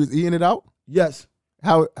squirt while you was eating it out? Yes.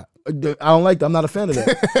 How? I don't like that. I'm not a fan of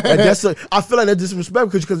that. I feel like that's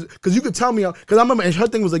disrespectful because you could tell me, because I remember her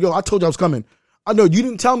thing was like, yo, I told you I was coming. I know you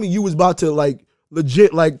didn't tell me you was about to like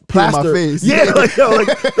legit like plaster my face. Yeah, like yo, like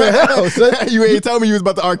the hell, son? You ain't tell me you was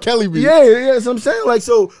about to R. Kelly me. Yeah. So I'm saying like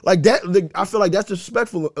so like that. Like, I feel like that's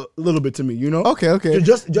disrespectful a little bit to me. You know? Okay.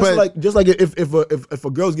 Just like if a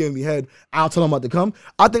girl's giving me head, I'll tell them about to come.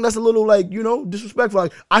 I think that's a little like disrespectful.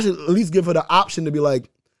 Like I should at least give her the option to be like.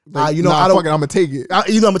 I don't. I'm gonna take it.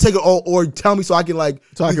 Either I'm gonna take it or tell me so I can I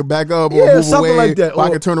can back up or move something away. like that. Or I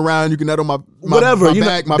can turn around. You can nut on my whatever. my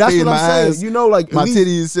back, my that's face, what my I'm ass. saying. Like my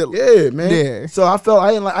titties. Shit. Yeah, man. Yeah. So I felt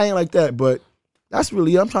I ain't like that, but that's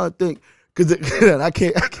really I'm trying to think because I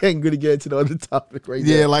can't really get into the other topic right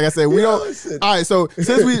now. Yeah, like I said, we don't. All right, so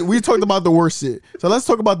since we talked about the worst shit, so let's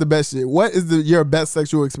talk about the best shit. What is your best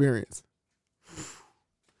sexual experience?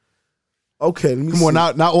 Okay, let me Come on,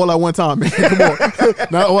 not all at one time, man. Come on,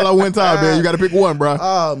 not all at one time, man. You got to pick one, bro.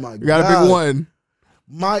 Oh my god, you got to pick one.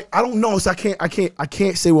 I don't know, so I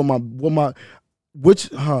can't say what my which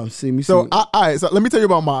see. So all right, so let me tell you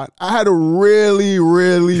about mine. I had a really,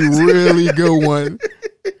 really, really good one.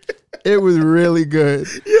 It was really good.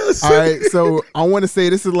 Yes. All right, so I want to say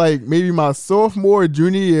this is like maybe my sophomore,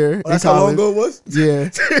 junior year. In that's college. how long ago it was? Yeah.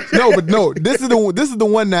 No. This is the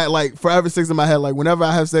one that like forever sticks in my head. Like whenever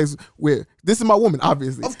I have sex with, this is my woman,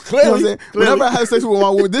 obviously. Clearly, you know what I'm saying? Whenever I have sex with my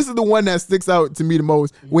woman, this is the one that sticks out to me the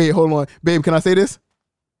most. Wait, hold on, babe. Can I say this?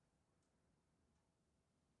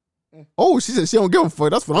 Oh, she said she don't give a fuck.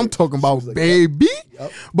 That's what I'm talking about, like, baby.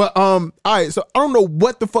 Yep. But all right. So I don't know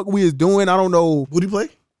what the fuck we is doing. I don't know. Booty play?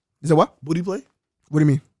 You said what? Booty play? What do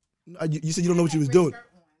you mean? You said you don't know what you was doing.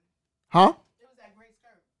 Huh? It was that great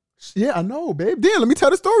skirt. Yeah, I know, babe. Dan, let me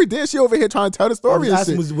tell the story. Dan, she over here trying to tell the story. I was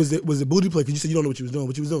asking, was it booty play? Because you said you don't know what you was doing.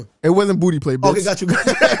 What you was doing? It wasn't booty play, bitch. Okay, got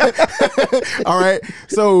you. All right.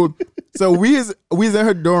 So we is in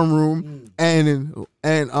her dorm room and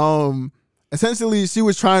essentially she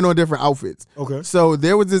was trying on different outfits. Okay. So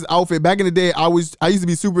there was this outfit back in the day. I used to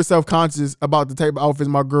be super self-conscious about the type of outfits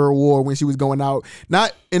my girl wore when she was going out.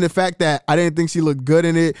 Not in the fact that I didn't think she looked good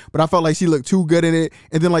in it, but I felt like she looked too good in it.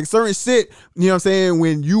 And then like certain shit, you know what I'm saying?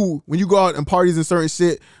 When you go out and parties and certain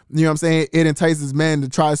shit, you know what I'm saying? It entices men to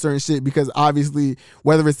try certain shit because obviously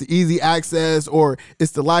whether it's the easy access or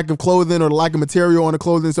it's the lack of clothing or the lack of material on the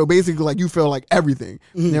clothing. So basically like you feel like everything.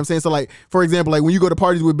 You know what I'm saying? So like, for example, like when you go to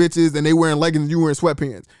parties with bitches and they wearing leggings and you wearing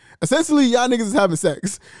sweatpants. Essentially, y'all niggas is having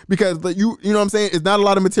sex because like you know what I'm saying? It's not a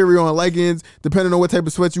lot of material on leggings. Depending on what type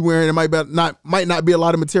of sweat you wearing, it might not be a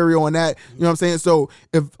lot of material on that. You know what I'm saying? So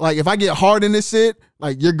if I get hard in this shit,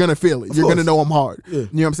 like you're gonna feel it. You're gonna know I'm hard. Yeah. You know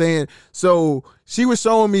what I'm saying? So she was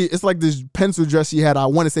showing me it's like this pencil dress she had. I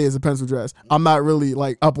want to say it's a pencil dress. I'm not really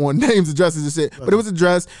like up on names of dresses and shit, but it was a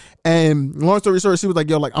dress. And long story short, she was like,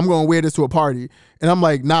 yo, like I'm gonna wear this to a party. And I'm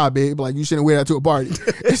like, nah, babe, like you shouldn't wear that to a party.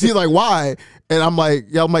 And she's like, why? And I'm like,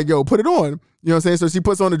 yo, put it on. You know what I'm saying? So she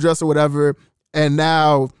puts on the dress or whatever. And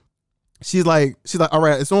now she's like, all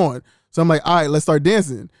right, it's on. So I'm like, all right, let's start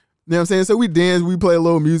dancing. You know what I'm saying? So we dance, we play a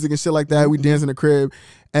little music and shit like that. We dance in the crib.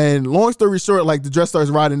 And long story short, like the dress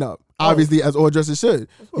starts riding up. Obviously, as all dresses should. You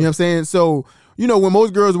know what I'm saying? So, you you know, when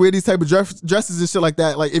most girls wear these type of dresses and shit like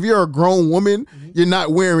that, like if you're a grown woman, you're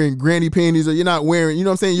not wearing granny panties or you're not wearing, you know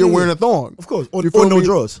what I'm saying? You're wearing a thong. Of course. Or no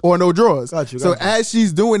drawers. Or no drawers. Got you. So as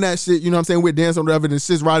she's doing that shit, you know what I'm saying? We're dancing or whatever, and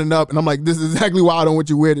shit's riding up. And I'm like, this is exactly why I don't want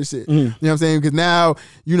you to wear this shit. You know what I'm saying? Because now,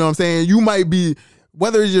 you know what I'm saying? You might be,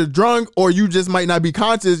 whether you're drunk or you just might not be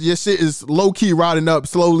conscious, your shit is low key riding up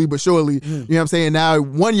slowly but surely. You know what I'm saying? Now,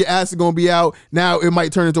 one, your ass is going to be out. Now it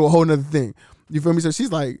might turn into a whole nother thing. You feel me? So she's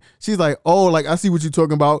like, oh, like, I see what you're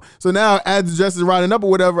talking about. So now as the dress is riding up or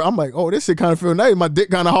whatever, I'm like, oh, this shit kind of feel nice. My dick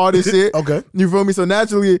kind of hard and shit. Okay. You feel me? So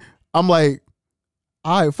naturally, I'm like,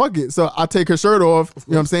 all right, fuck it. So I take her shirt off,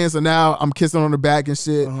 you know what I'm saying? So now I'm kissing on her back and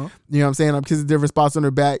shit. You know what I'm saying? I'm kissing different spots on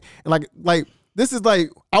her back. And like, this is like,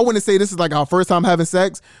 I wouldn't say this is like our first time having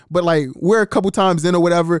sex, but like we're a couple times in or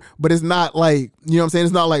whatever, but it's not like, you know what I'm saying?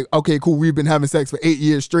 It's not like, okay, cool, we've been having sex for 8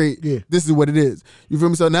 years straight. Yeah. This is what it is. You feel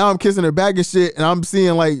me? So now I'm kissing her back and shit, and I'm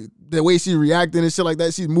seeing like the way she's reacting and shit like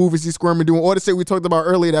that. She's moving, she's squirming, doing all the shit we talked about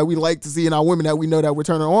earlier that we like to see in our women that we know that we're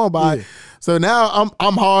turning on by. Yeah. So now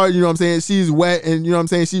I'm hard, you know what I'm saying? She's wet and you know what I'm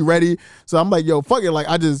saying? She's ready. So I'm like, yo, fuck it. Like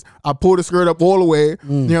I pulled the skirt up all the way. You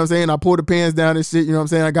know what I'm saying? I pulled the pants down and shit, you know what I'm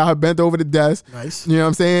saying? I got her bent over the desk. Nice. You know what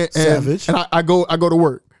I'm saying? And, savage. And I go to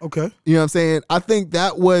work. Okay. You know what I'm saying? I think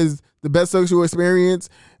that was the best sexual experience.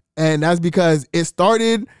 And that's because it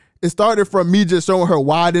started from me just showing her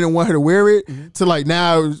why I didn't want her to wear it to like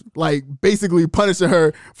now like basically punishing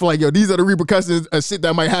her for like, yo, these are the repercussions of shit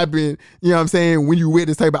that might happen, you know what I'm saying, when you wear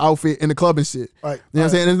this type of outfit in the club and shit. Right. You know what I'm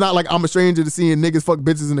saying? It's not like I'm a stranger to seeing niggas fuck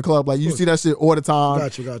bitches in the club. Like you see that shit all the time.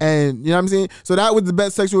 Got you. And you know what I'm saying? So that was the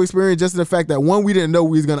best sexual experience, just in the fact that one, we didn't know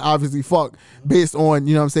we was gonna obviously fuck based on,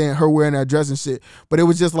 you know what I'm saying, her wearing that dress and shit. But it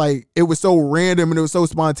was just like, it was so random and it was so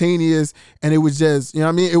spontaneous and it was just, you know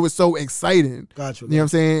what I mean? It was so exciting. Got you. You know what I'm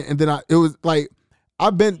saying? And then it was like,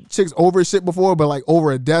 I've been chicks over shit before, but like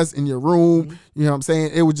over a desk in your room, you know what I'm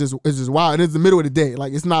saying? It's just wild. And it's the middle of the day.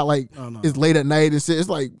 Like it's not like it's late at night and shit. It's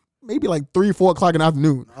like maybe like 3, 4 o'clock in the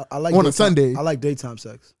afternoon. I like on a Sunday. I like daytime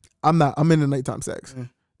sex. I'm into nighttime sex. Yeah.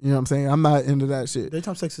 You know what I'm saying? I'm not into that shit.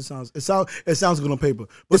 Daytime sex, it sounds good on paper.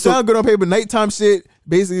 But sounds good on paper. Nighttime shit,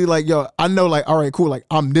 basically like, yo, I know like, all right, cool. Like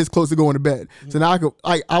I'm this close to going to bed. So now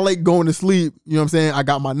I like going to sleep. You know what I'm saying? I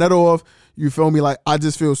got my nut off. You feel me? Like I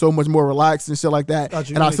just feel so much more relaxed and shit like that.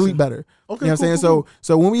 And I sleep better. Okay, you know what I'm saying? Cool.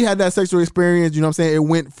 So when we had that sexual experience, you know what I'm saying? It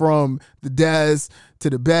went from the desk to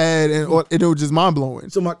the bed and it was just mind blowing.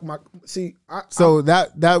 So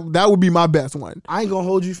that would be my best one. I ain't gonna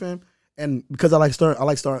hold you, fam. And because I like stirring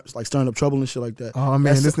up trouble and shit like that. Oh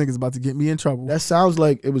man, this nigga's about to get me in trouble. That sounds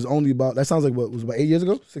like what was about 8 years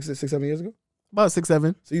ago? 6, 7 years ago? About 6,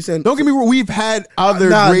 7. So you saying? Don't get me wrong. We've had other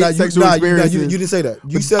great sexual experiences. You didn't say that.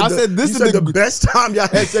 You said the best time y'all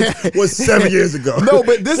had sex was 7 years ago. No,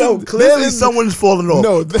 but this is clearly someone's falling off.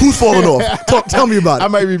 No, who's falling off? Tell me about it. I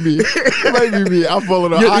might be me. I'm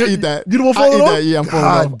falling off. I eat that. You the one falling off? I eat that. Yeah, I'm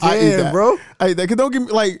falling off. I eat that, bro. I eat that. Cause don't get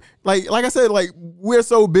me like I said, like we're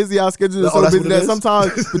so busy. Our schedule is so busy that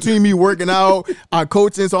sometimes between me working out, I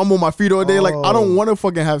coaching, so I'm on my feet all day. Like I don't want to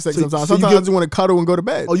fucking have sex sometimes. Sometimes I just want to cuddle and go to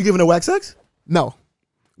bed. Oh, you giving a whack sex? No.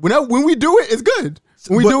 When we do it, it's good.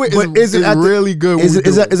 When we do it, it's really good.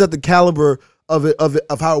 Is that the caliber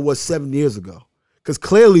of how it was 7 years ago? Because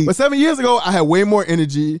clearly, but 7 years ago, I had way more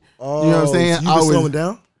energy. Oh, you know what I'm saying? So you been slowing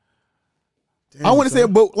down. Damn, I want to say,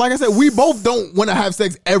 but like I said, we both don't want to have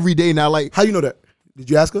sex every day now. Like, how you know that? Did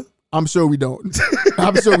you ask her? I'm sure we don't.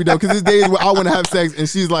 I'm sure we don't. Because there's days where I want to have sex and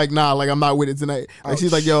she's like, nah, like I'm not with it tonight. Like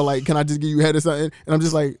she's like, yo, like, can I just give you head or something? And I'm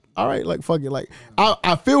just like, all right, like fuck it. Like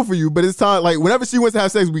I feel for you, but it's time. Like whenever she wants to have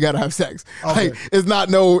sex, we gotta have sex. Okay. Like it's not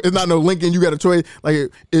no Lincoln. You got a choice. Like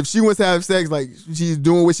if she wants to have sex, like she's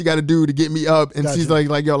doing what she got to do to get me up, and she's like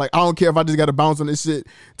yo, like I don't care if I just got to bounce on this shit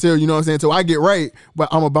till you know what I'm saying till I get right. But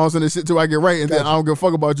I'm gonna bounce on this shit till I get right, and then I don't give a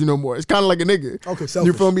fuck about you no more. It's kind of like a nigga. Okay, selfish.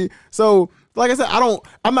 You feel me? So. Like I said,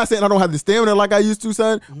 I'm not saying I don't have the stamina like I used to,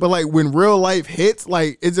 son, but like when real life hits,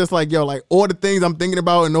 like it's just like, yo, like all the things I'm thinking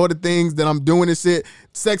about and all the things that I'm doing and shit,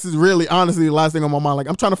 sex is really honestly the last thing on my mind. Like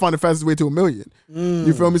I'm trying to find the fastest way to $1 million.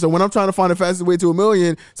 You feel me? So when I'm trying to find the fastest way to $1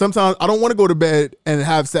 million, sometimes I don't want to go to bed and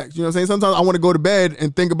have sex. You know what I'm saying? Sometimes I want to go to bed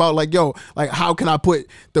and think about like, yo, like how can I put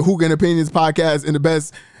the Hookah and Opinions podcast in the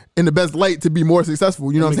best light to be more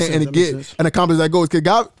successful, you know what I'm saying? And to get and accomplish that goal. Because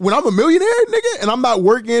God, when I'm a millionaire, nigga, and I'm not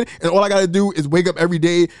working and all I got to do is wake up every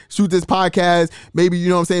day, shoot this podcast, maybe, you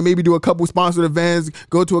know what I'm saying, maybe do a couple sponsored events,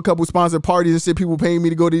 go to a couple sponsored parties and shit, people paying me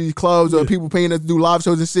to go to these clubs or people paying us to do live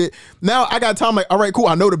shows and shit. Now I got time like, all right, cool,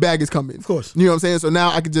 I know the bag is coming. Of course. You know what I'm saying? So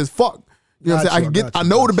now I can just fuck. You know what I'm saying? I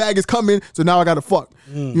know the bag is coming, so now I gotta fuck.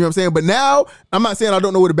 You know what I'm saying? But now, I'm not saying I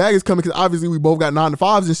don't know where the bag is coming, because obviously we both got 9 to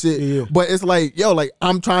 5s and shit. Yeah. But it's like, yo, like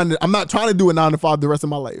I'm not trying to do a 9 to 5 the rest of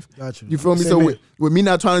my life. Gotcha. You feel me? So with me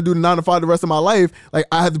not trying to do the 9 to 5 the rest of my life, like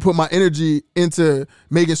I have to put my energy into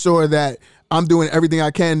making sure that I'm doing everything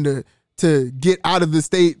I can to get out of the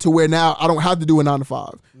state to where now I don't have to do a 9 to 5.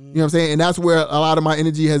 You know what I'm saying? And that's where a lot of my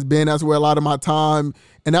energy has been. That's where a lot of my time,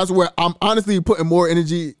 and that's where I'm honestly putting more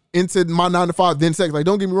energy into my 9 to 5 than sex. Like,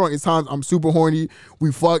 don't get me wrong, it's times I'm super horny,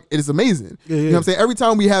 we fuck, it is amazing. Yeah. You know what I'm saying? Every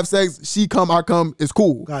time we have sex, she come, I come, it's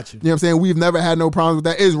cool. Gotcha. You know what I'm saying? We've never had no problems with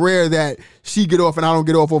that. It's rare that she get off and I don't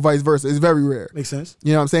get off, or vice versa. It's very rare. Makes sense.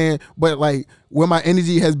 You know what I'm saying? But like where my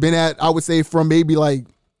energy has been at, I would say from maybe like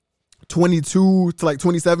 22 to like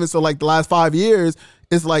 27, so like the last 5 years,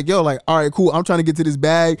 it's like, yo, like, all right, cool, I'm trying to get to this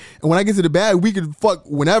bag, and when I get to the bag, we can fuck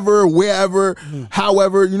whenever, wherever,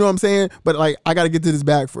 however, you know what I'm saying? But like, I gotta get to this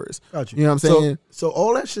bag first. Gotcha. You know what I'm saying? So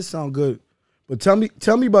all that shit sound good, but tell me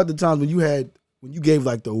about the times when you gave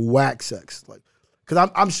like the whack sex, like, cause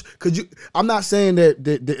I'm not saying that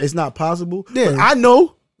it's not possible. Yeah. But I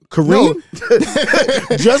know Kareem,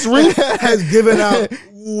 Just Reed has given out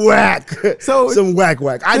whack. So some whack.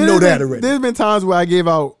 I know that already. There's been times where I gave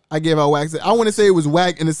out whack. I want to say it was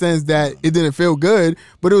whack in the sense that it didn't feel good,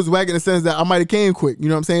 but it was whack in the sense that I might have came quick. You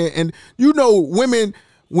know what I'm saying? And you know, when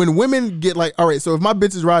women get like, all right, so if my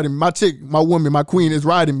bitch is riding, my chick, my woman, my queen is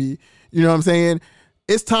riding me, you know what I'm saying?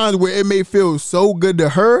 It's times where it may feel so good to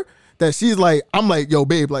her that she's like, I'm like, yo,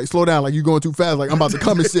 babe, like, slow down, like, you going too fast, like, I'm about to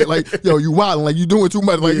come and shit, like, yo, you wilding, like, you doing too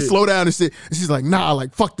much, like, slow down and shit. And she's like, nah,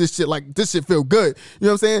 like, fuck this shit, like, this shit feel good. You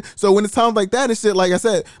know what I'm saying? So when it's times like that and shit, like I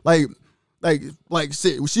said, like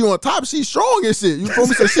shit, she on top, she's strong and shit. You feel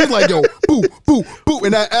me? So she's like, yo, boo, boo, boo,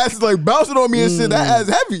 and that ass is like bouncing on me and shit. That ass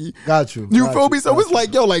heavy. Got you. You feel me? So it's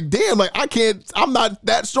like, yo, like, damn, like, I'm not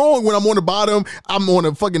that strong when I'm on the bottom. I'm on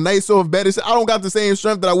a fucking nice soft bed and shit. I don't got the same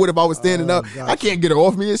strength that I would if I was standing up. I can't get her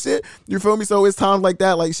off me and shit. You feel me? So it's times like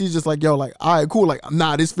that, like, she's just like, yo, like, all right, cool. Like,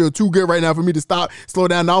 nah, this feel too good right now for me to stop, slow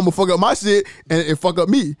down. Now I'm gonna fuck up my shit and it fuck up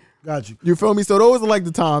me. Got you. You feel me? So those are like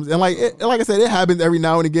the times. And like I said, it happens every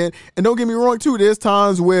now and again. And don't get me wrong too, there's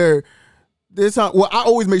times where I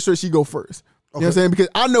always make sure she go first. You know what I'm saying? Because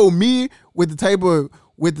I know me with the type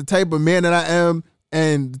of man that I am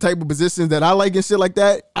and the type of positions that I like and shit like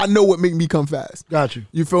that, I know what make me come fast. Got you.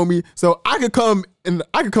 You feel me? So I could come in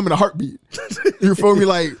a heartbeat. You feel me?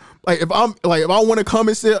 Like if I want to come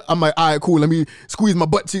and shit, I'm like, all right, cool. Let me squeeze my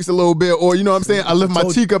butt cheeks a little bit, or you know what I'm saying. I lift my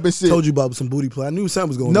cheek up and shit. Told you about some booty play. I knew something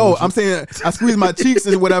was going on. No, I'm saying I squeeze my cheeks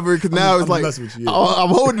and whatever, because now it's like I'm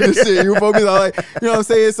holding this shit. You feel me? Like, you know what I'm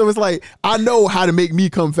saying. So it's like I know how to make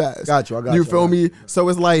me come fast. Got you. I got you. You feel me? So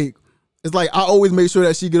it's like I always make sure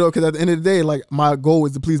that she get up, because at the end of the day, like, my goal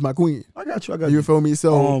is to please my queen. I got you. You feel me?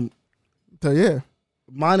 So yeah,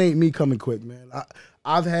 mine ain't me coming quick, man.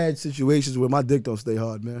 I've had situations where my dick don't stay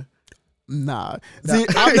hard, man. Nah. See,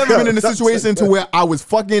 I've never been in a situation to where I was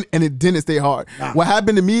fucking and it didn't stay hard. Nah. What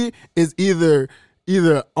happened to me is either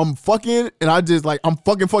I'm fucking and I just like, I'm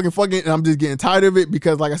fucking and I'm just getting tired of it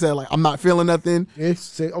because, like I said, like, I'm not feeling nothing.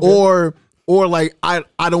 Okay. Or like I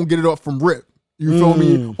don't get it off from rip. You feel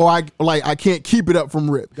me? Or I can't keep it up from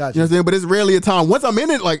rip. Gotcha. You know what I'm saying? But it's rarely a time. Once I'm in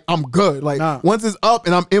it, like, I'm good. Like, once it's up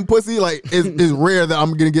and I'm in pussy, like, it's rare that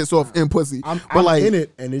I'm gonna get soft in pussy. I'm in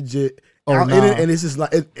it and it just... in it and it's just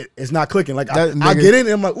like it's not clicking. Like I get in and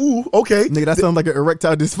I'm like, ooh, okay. Nigga, that sounds like an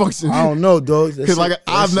erectile dysfunction. I don't know, dog. Because like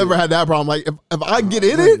I've never had that problem. Like if I get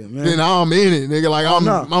in it, then I'm in it, nigga. Like I'm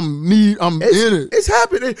in it. It's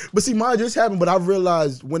happening. But see, mine just happened. But I've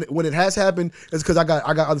realized when it has happened, it's because I got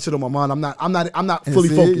other shit on my mind. I'm not fully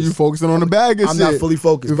focused. You focusing on the bag and I'm shit. not fully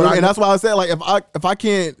focused. And that's why I said, like, if I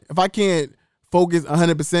can't focus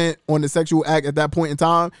 100% on the sexual act at that point in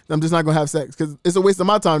time, I'm just not gonna have sex, because it's a waste of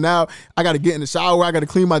my time. Now I gotta get in the shower, I gotta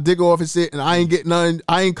clean my dick off and shit, and I ain't getting none.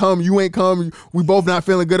 I ain't come, you ain't come. We both not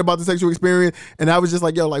feeling good about the sexual experience, and I was just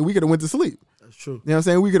like, yo, like, we could have went to sleep. That's true. You know what I'm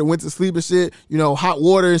saying? We could have went to sleep and shit. You know, hot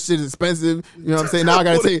water and shit is expensive. You know what I'm saying? Now I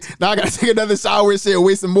gotta take another shower and shit, and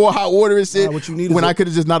waste some more hot water and shit. What you need when I could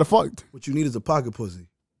have just not have fucked. What you need is a pocket pussy.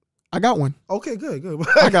 I got one. Okay, good.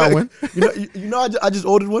 I got one. You know, I just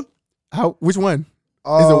ordered one. Which one?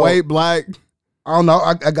 Is it white, black? I don't know.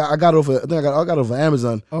 I got it off. I think I got it off of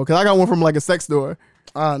Amazon. Oh, because I got one from like a sex store.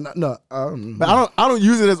 No. But I don't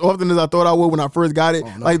use it as often as I thought I would when I first got it.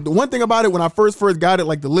 No. Like, the one thing about it, when I first got it,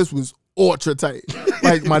 like, the list was ultra tight.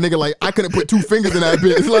 Like, my nigga, like, I couldn't put 2 fingers in that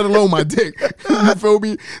bitch, let alone my dick. You feel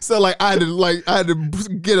me? So like I had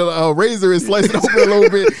to get a razor and slice it open a little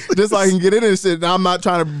bit just so I can get in and shit. Now I'm not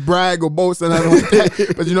trying to brag or boast or nothing like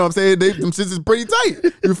that, but you know what I'm saying? Them shits is pretty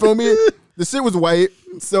tight. You feel me? The shit was white,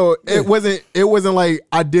 so it wasn't like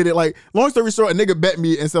I did it. Like, long story short, a nigga bet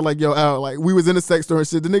me and said like, yo, Al, like we was in a sex store and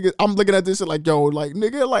shit. The nigga, I'm looking at this shit like, yo, like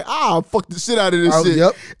nigga, like fuck the shit out of this shit.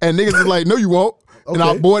 Yep. And niggas is like, no, you won't. Okay. And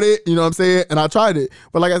I bought it, you know what I'm saying, and I tried it,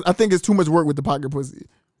 but like I think it's too much work with the pocket pussy.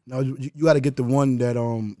 No, you got to get the one that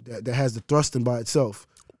has the thrusting by itself.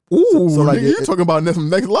 Ooh, so like you talking about some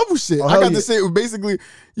next level shit. I got this shit. Basically,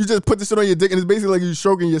 you just put the shit on your dick, and it's basically like you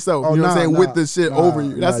stroking yourself. You know what I'm saying? With the shit over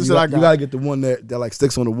you. That's the shit I got. You gotta get the one that like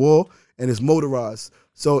sticks on the wall and it's motorized.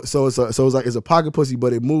 So it's like it's a pocket pussy,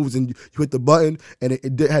 but it moves and you hit the button and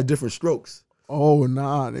it had different strokes. Oh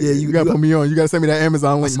nah, nigga. Yeah, you gotta put me on. You gotta send me that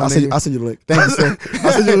Amazon link. I'll send you the link. Thank you, sir.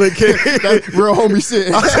 I'll send you the link, kid. That's real homie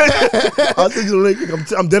shit. I'll send you the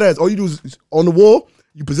link. I'm dead ass. All you do is on the wall.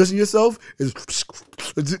 You position yourself is. Nah,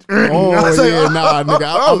 nigga.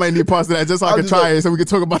 I might need parts of that just so I can try it, so we can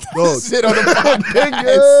talk about that shit on the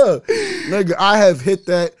podcast. Nigga, I have hit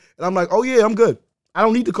that, and I'm like, oh yeah, I'm good. I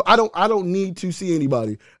don't need to. I don't need to see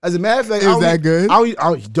anybody. As a matter of fact, is that good? I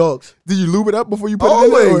don't eat dogs. Did you lube it up before you put it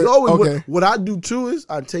in? Always. Okay. What I do too is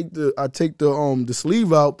I take the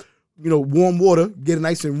sleeve out. You know, warm water, get it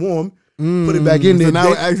nice and warm. Put it back in there. So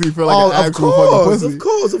now it actually feel like an actual fucking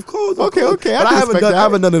pussy. Of course. Okay. But I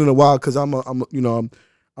haven't done it in a while because I'm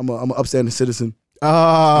an upstanding citizen.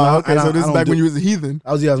 Okay. So this is back when you was a heathen.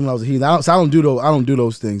 I was when I was a heathen. I don't do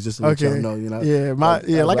those things. Just to let y'all know, you know. Yeah,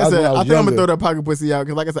 like I said, I think I'm gonna throw that pocket pussy out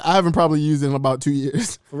because, like I said, I haven't probably used it in about 2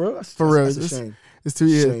 years. For real? That's a shame. It's 2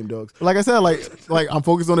 years. Shame, dogs. Like I said, like I'm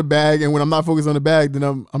focused on the bag, and when I'm not focused on the bag, then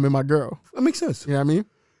I'm in my girl. That makes sense. You know what I mean?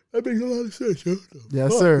 That makes a lot of sense, yo.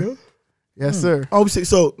 Yes, sir. Yeah. Yes, sir. Oh,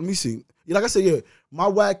 so let me see. Like I said, my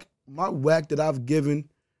whack that I've given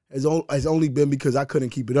has only been because I couldn't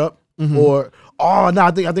keep it up, or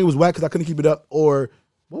I think it was whack because I couldn't keep it up, or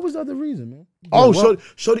what was the other reason, man?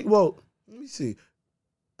 Shorty. Well, let me see.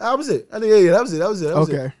 That was it. I think that was it. That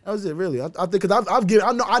was it. Really, I think because I've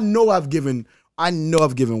given. I know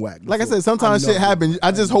I've given whack. Like I said, sometimes shit happens.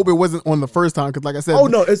 I just hope it wasn't on the first time because, like I said,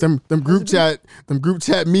 it's them group chat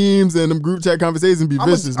memes and them group chat conversations be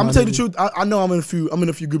vicious. I'm gonna tell you the truth. I know I'm in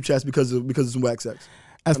a few group chats because of some whack sex.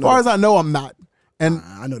 As far as I know, I'm not. And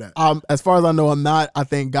I know that. As far as I know, I'm not. I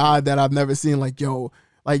thank God that I've never seen like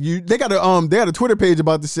they got a Twitter page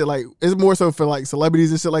about this shit. Like it's more so for like celebrities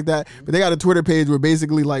and shit like that. But they got a Twitter page where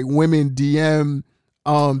basically like women DM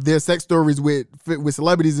their sex stories with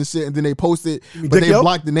celebrities and shit, and then they post it, but they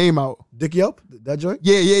block the name out. Dick Yelp, that joint?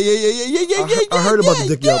 Yeah. I heard about the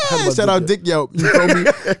Dick Yelp. Shout out Dick Yelp. You feel me?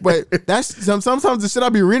 But that's sometimes the shit I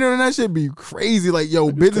be reading on that shit be crazy. Like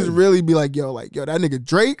bitches really be like yo, that nigga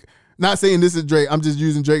Drake. Not saying this is Drake. I'm just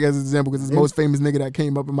using Drake as an example because it's the most famous nigga that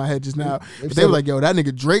came up in my head just now. But they were like, yo, that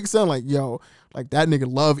nigga Drake son, like, yo, like that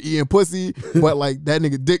nigga love eating pussy, but like that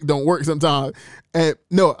nigga dick don't work sometimes. And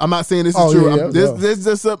no, I'm not saying this is true. This is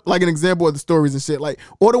just like an example of the stories and shit. Like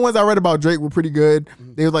all the ones I read about Drake were pretty good.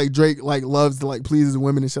 They were like Drake like loves to like please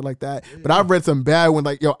women and shit like that. But I've read some bad ones.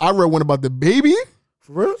 Like I read one about the baby.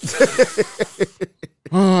 For real?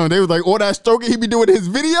 They was like, all that stroking he be doing in his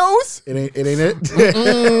videos. It ain't it.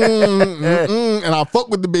 And I fuck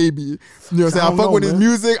with the baby. You know what I'm saying? I fuck with his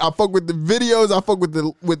music. I fuck with the videos. I fuck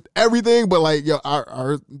with everything. But like, yo,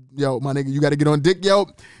 my nigga, you got to get on Dick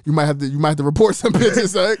Yelp. You might have to report some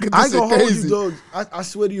bitches. I ain't gonna hold you, dogs. I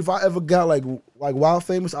swear to you, if I ever got like wild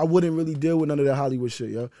famous, I wouldn't really deal with none of that Hollywood shit,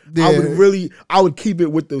 yo. Yeah. I would keep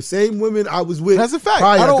it with the same women I was with. That's a fact.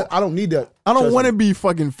 I don't need that. I don't want to be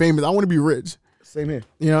fucking famous. I want to be rich. Same here.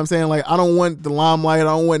 You know what I'm saying? Like I don't want the limelight. I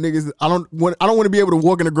don't want niggas. I don't want to be able to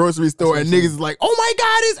walk in a grocery store and niggas is like, oh my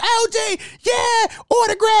God, it's LJ. Yeah,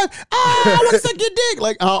 autograph. I want to suck your dick.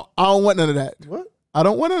 Like I don't want none of that. What? I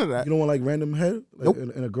don't want none of that. You don't want like random head nope.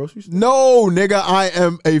 in a grocery store? No, nigga. I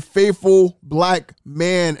am a faithful black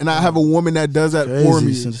man, and I have a woman that does that for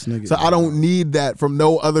me. So I don't need that from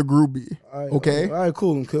no other groupie. Okay? All right,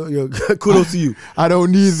 cool. Yo, kudos to you. I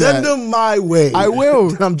don't need that. Send them my way. I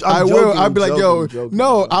will. I will. I'll be like, yo,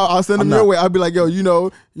 no, I'll send them your way. I'll be like, yo, you know,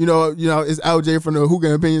 it's LJ from the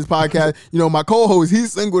Hookah Opinions podcast. You know, my co-host,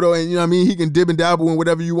 he's single though, and you know what I mean? He can dib and dabble in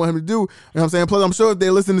whatever you want him to do. You know what I'm saying? Plus, I'm sure if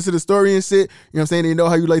they're listening to the story and shit, you know what I'm saying? They know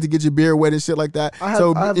how you like to get your beer wet and shit like that. I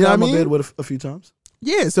have you know my bed with a few times.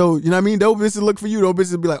 Yeah, so you know what I mean? Those bitches look for you. Those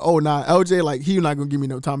bitches be like, oh nah, LJ, like he not gonna give me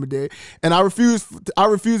no time of day. And I refuse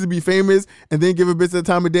to be famous and then give a bitch the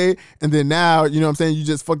time of day. And then now, you know what I'm saying, you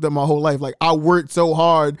just fucked up my whole life. Like I worked so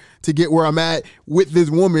hard to get where I'm at with this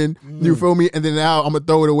woman, you feel me? And then now I'm gonna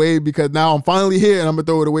throw it away because now I'm finally here and I'm gonna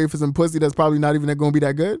throw it away for some pussy that's probably not even gonna be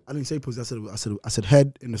that good. I didn't say pussy, I said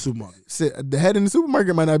head in the supermarket. The head in the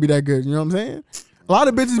supermarket might not be that good, you know what I'm saying? A lot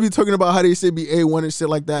of bitches be talking about how they should be A1 and shit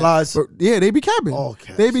like that. Lies. But yeah, they be capping.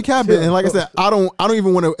 Okay. They be capping. And like I said, I don't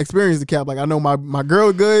even want to experience the cap. Like I know my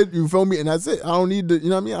girl good, you feel me? And that's it. I don't need to, you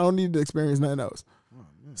know what I mean? I don't need to experience nothing else.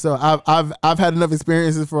 So I've had enough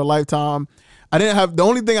experiences for a lifetime. The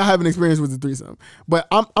only thing I haven't experienced was a threesome. But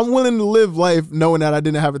I'm willing to live life knowing that I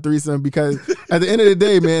didn't have a threesome because at the end of the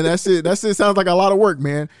day, man, that shit sounds like a lot of work,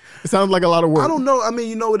 man. It sounds like a lot of work. I don't know. I mean,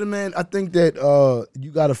 you know what, man? I think that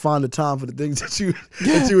you got to find the time for the things that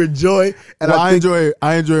you enjoy. And I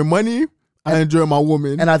enjoy money. I enjoy my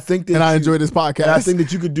woman. And I think that I enjoy this podcast. And I think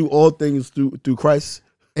that you could do all things through Christ.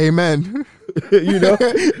 Amen. You know,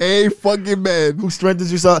 a fucking man who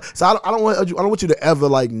strengthens you. So I don't want you to ever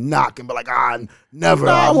like knock and be like, never.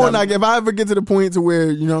 No, I won't knock. If I ever get to the point to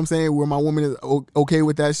where, you know what I'm saying, where my woman is okay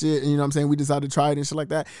with that shit, and you know what I'm saying, we decide to try it and shit like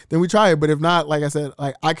that, then we try it. But if not, like I said,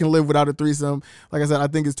 like I can live without a threesome. Like I said, I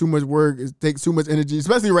think it's too much work. It takes too much energy,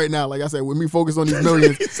 especially right now. Like I said, with me focused on these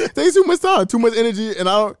millions, it takes too much time, too much energy, and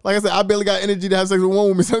I barely got energy to have sex with one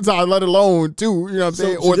woman sometimes, let alone two. You know what I'm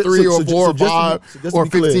saying, or three, or four, or five, or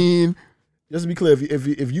 15. Just to be clear,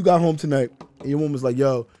 if you got home tonight and your woman was like,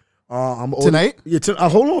 "Yo, I'm tonight." Yeah,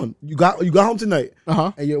 hold on. You got home tonight,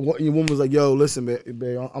 and your woman was like, "Yo, listen,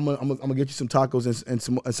 babe, I'm gonna get you some tacos and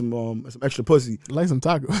some extra pussy, like some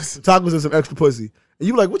tacos, and some extra pussy." And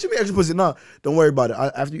you were like, "What you mean extra pussy?" Nah, don't worry about it.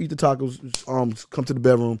 After you eat the tacos, come to the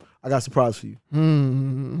bedroom. I got a surprise for you.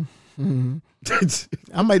 Mm-hmm.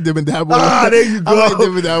 I might dip and dabble. There you go. I might dip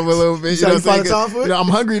and dabble a little bit. You know what I'm saying? You know, I'm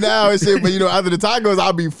hungry now and shit, but you know, after the tacos,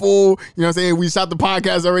 I'll be full. You know what I'm saying? We shot the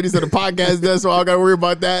podcast already, so the podcast done, so I don't got to worry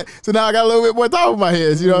about that. So now I got a little bit more time on my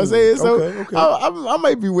hands. You know what I'm saying? So okay. I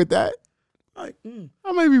might be with that. I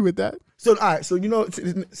might be with that. So all right. So you know,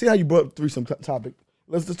 see how you brought up threesome topic.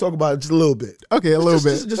 Let's just talk about it just a little bit. Okay, a little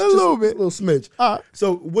bit. Just a little bit. A little smidge.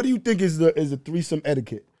 So what do you think is the threesome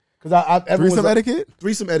etiquette? Because threesome etiquette?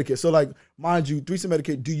 Threesome etiquette. So like, mind you, threesome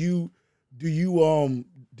etiquette. Do you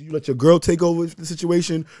let your girl take over the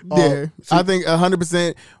situation? Yeah, I think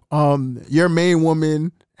 100%. Your main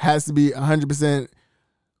woman has to be 100%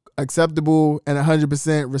 acceptable and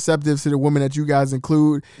 100% receptive to the woman that you guys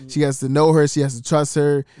include. She has to know her. She has to trust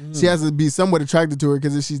her. She has to be somewhat attracted to her,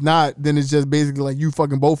 because if she's not, then it's just basically like you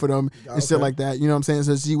fucking both of them and shit like that. You know what I'm saying?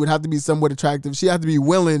 So she would have to be somewhat attractive. She has to be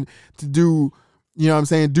willing to do, you know what I'm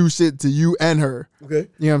saying, do shit to you and her. Okay.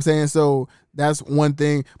 You know what I'm saying? So that's one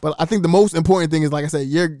thing. But I think the most important thing is, like I said,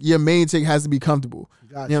 your main chick has to be comfortable.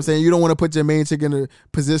 Gotcha. You know what I'm saying? You don't want to put your main chick in a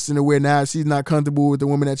position to where now she's not comfortable with the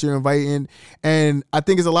woman that you're inviting. And I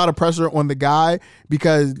think it's a lot of pressure on the guy,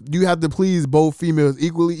 because you have to please both females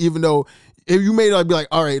equally, even though if you made like be like,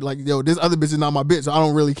 all right, like, yo, this other bitch is not my bitch, so I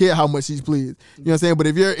don't really care how much she's pleased. You know what I'm saying? But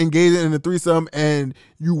if you're engaging in a threesome and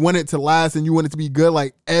you want it to last and you want it to be good,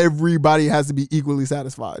 like, everybody has to be equally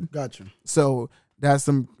satisfied. Gotcha. So that's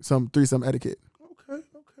some threesome etiquette. Okay,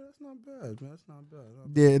 that's not bad, man. That's not bad.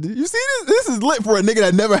 Yeah, you see, this is lit for a nigga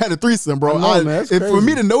that never had a threesome, bro. I know, man, that's crazy. For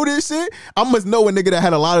me to know this shit, I must know a nigga that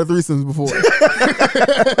had a lot of threesomes before.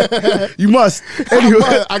 You must. Anyway.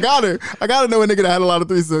 I gotta know a nigga that had a lot of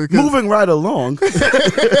threesomes. Moving right along.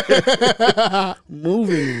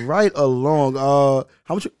 Moving right along.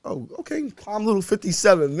 How much? Oh, okay. Calm little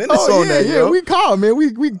 57 minutes on that. Yeah, yo. we calm, man.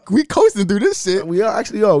 We coasting through this shit. We are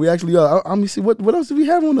actually. We actually are. I mean, see what else do we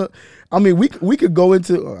have on the? I mean, we could go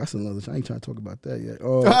into. Oh, that's another. I ain't trying to talk about that yet.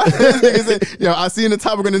 Yo, I seen the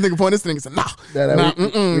topic on this nigga point. This nigga said, not this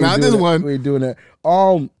that. one. We ain't doing that.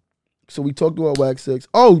 So we talked about wax sex.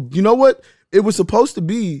 Oh, you know what? It was supposed to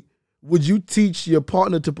be, would you teach your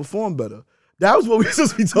partner to perform better? That was what we were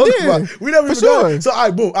supposed to be talking about. We never even got it. So all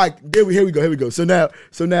right, boom. All right, here we go. So now,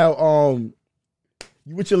 you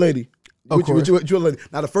with your lady. With your lady.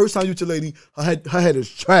 Now the first time you with your lady, her head is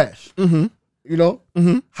trash. Mm-hmm. You know?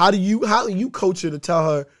 Mm-hmm. How do you coach her to tell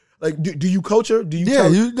her? Like, do you coach her?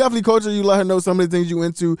 You definitely coach her. You let her know some of the things you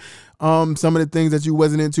into, some of the things that you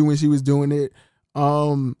wasn't into when she was doing it.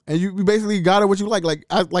 And you basically got her what you like. Like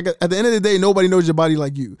at the end of the day, nobody knows your body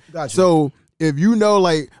like you. Gotcha. So if you know,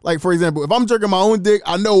 like for example, if I'm jerking my own dick,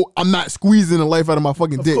 I know I'm not squeezing the life out of my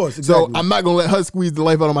fucking dick. Course, exactly. So I'm not gonna let her squeeze the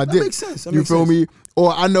life out of my dick. Makes sense. You feel me?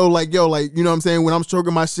 Or I know, like, yo, like, you know what I'm saying? When I'm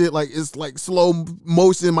stroking my shit, like, it's like slow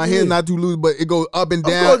motion. My hand's not too loose, but it goes up and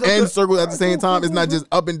down and circles at the same time. It's not just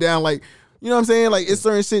up and down, like, you know what I'm saying? Like, it's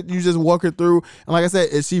certain shit you just walk her through. And like I said,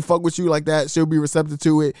 if she fuck with you like that, she'll be receptive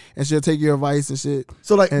to it and she'll take your advice and shit.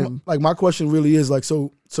 So like my question really is like,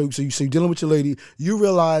 so you're dealing with your lady, you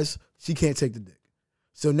realize she can't take the dick.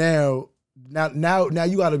 So now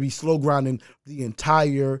you got to be slow grinding the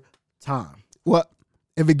entire time. What?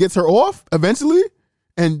 If it gets her off eventually,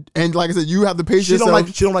 And like I said, you have to pace yourself.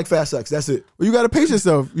 She don't like fast sex. That's it. Well, you got to pace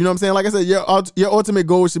yourself. You know what I'm saying? Like I said, your ultimate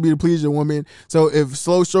goal should be to please your woman. So if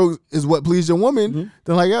slow stroke is what pleases your woman,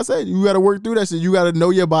 then like I said, you got to work through that shit. You got to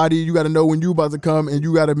know your body. You got to know when you about to come, and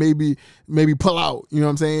you got to maybe pull out. You know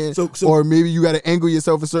what I'm saying? So or maybe you got to angle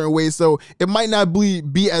yourself a certain way. So it might not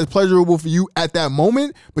be as pleasurable for you at that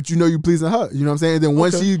moment, but you know you pleasing her. You know what I'm saying? Then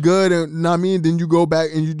once she's good, and I mean, then you go back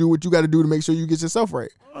and you do what you got to do to make sure you get yourself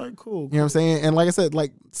right. All right, cool. You know what I'm saying? And like I said,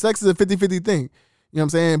 like sex is a 50-50 thing. You know what I'm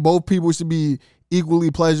saying? Both people should be equally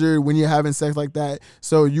pleasured when you're having sex like that.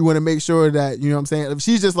 So you want to make sure that, you know what I'm saying? If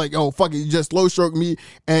she's just like, oh, fuck it, you just slow stroke me,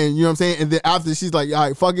 and you know what I'm saying? And then after she's like, all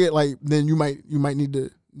right, fuck it, like then you might need a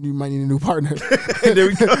new partner. There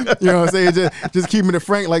we go. You know what I'm saying? Just keeping it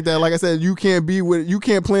frank like that. Like I said, you can't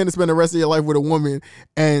plan to spend the rest of your life with a woman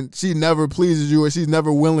and she never pleases you or she's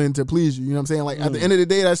never willing to please you. You know what I'm saying? Like at the end of the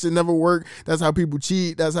day, that shit never work. That's how people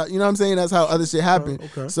cheat. That's how, you know what I'm saying? That's how other shit happen.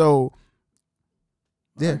 Okay. So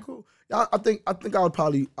yeah. Right, cool. I think I'll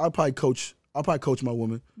probably coach my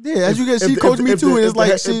woman. Yeah, as you get, she coached me too, and it's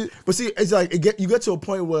like she. But see, it's like you get to a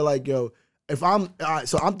point where like, yo, if I'm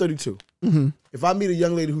so I'm 32. Mm-hmm. If I meet a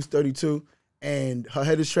young lady who's 32 and her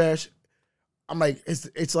head is trash, I'm like,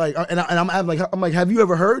 it's like, and I'm like, have you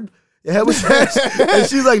ever heard your head was trash? And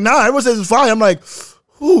she's like, nah, everyone says it's fine. I'm like,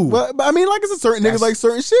 who? But I mean, like, it's a certain niggas like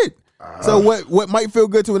certain shit. So what might feel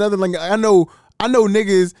good to another? Like I know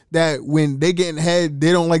niggas that when they getting head,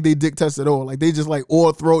 they don't like their dick touched at all. Like they just like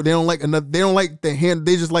all throat. They don't like the hand.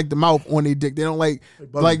 They just like the mouth on their dick. They don't like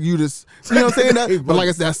you just, you know what I'm saying? But like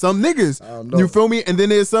I said, some niggas, you feel me? And then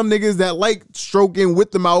there's some niggas that like stroking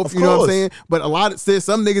with the mouth. You know what I'm saying? But there's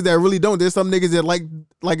some niggas that really don't. There's some niggas that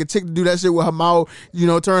like a chick to do that shit with her mouth. You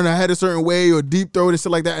know, turn her head a certain way or deep throat and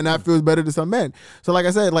shit like that, and that feels better to some men. So like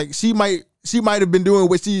I said, like she might have been doing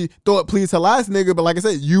what she thought pleased her last nigga, but like I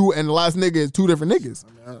said, you and the last nigga is two different niggas.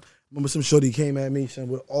 I remember some shorty came at me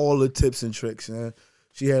with all the tips and tricks, man.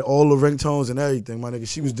 She had all the ringtones and everything, my nigga.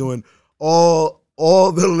 She was doing all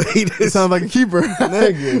the latest. It sounds like a keeper.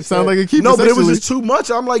 Nigga. Sounds like a keeper. No, but it was just too much.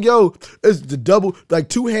 I'm like, yo, it's the double, like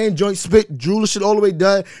 2-hand joint spit, jeweler shit all the way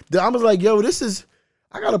done. I was like, yo,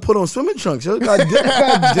 I gotta put on swimming trunks, yo. God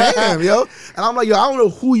damn, yo. And I'm like, yo, I don't know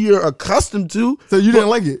who you're accustomed to. So you didn't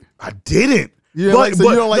like it? I didn't. You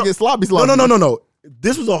don't like it sloppy? No.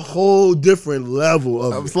 This was a whole different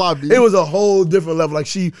level of sloppy. It was a whole different level. Like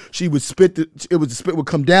she would spit. The spit would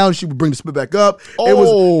come down. She would bring the spit back up.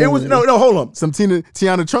 Oh. It was no. Hold on. Some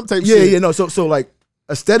Tiana Trump type shit. Yeah. No. So like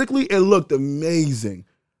aesthetically, it looked amazing.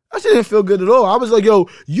 That shit didn't feel good at all. I was like, yo,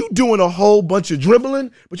 you doing a whole bunch of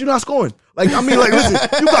dribbling, but you're not scoring. Like, I mean, like, listen,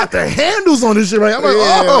 you got the handles on this shit, right? I'm like,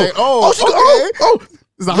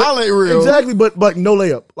 it's a highlight reel. Exactly, but no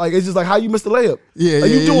layup. Like, it's just like, how you missed the layup? Yeah,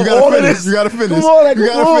 like, you doing gotta all finish. of this. You gotta finish. Come on, like, you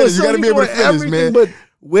gotta finish. You gotta be able to finish, man. But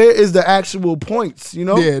where is the actual points, you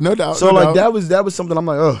know? Yeah, no doubt. So, like, that was something I'm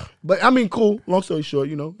like, ugh. But, I mean, cool. Long story short,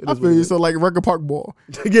 you know. I feel you. So, like, record park ball.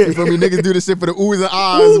 Yeah. You feel me? Niggas do this shit for the oohs and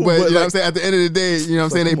ahs, but you know what I'm saying? At the end of the day, you know what I'm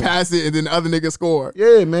saying? They pass it and then the other niggas score.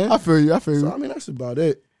 Yeah, man. I feel you. So, I mean, that's about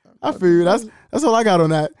it. I feel you. That's all I got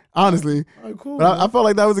on that, honestly. All right, cool. But I felt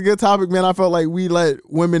like that was a good topic, man. I felt like we let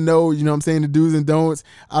women know, you know what I'm saying, the do's and don'ts.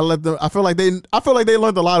 I feel like they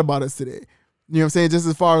learned a lot about us today. You know what I'm saying? Just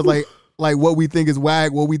as far as like what we think is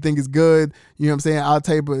whack, what we think is good, you know what I'm saying, our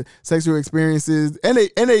type of sexual experiences. And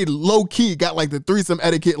they low key got like the threesome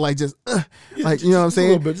etiquette, like just like, you know what I'm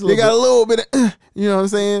saying? They got a little bit of you know what I'm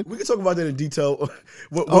saying? We can talk about that in detail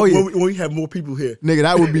when we have more people here. Nigga,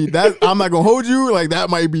 that would be that. I'm not gonna hold you. Like that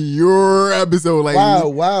might be your episode. Like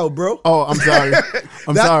wow, bro. Oh, I'm sorry.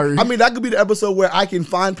 Sorry. I mean, that could be the episode where I can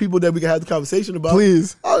find people that we can have the conversation about.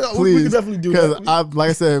 Please. We can definitely do that. Because like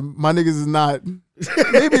I said, my niggas is not.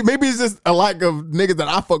 maybe it's just a lack of niggas that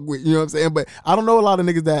I fuck with, you know what I'm saying? But I don't know a lot of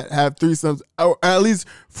niggas that have threesomes, or at least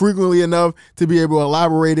frequently enough to be able to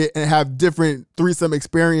elaborate it and have different threesome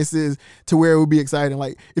experiences to where it would be exciting.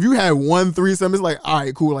 Like if you had one threesome, it's like, all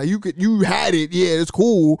right, cool. Like you had it, yeah, it's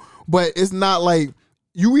cool, but it's not like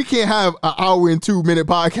we can't have an hour and 2-minute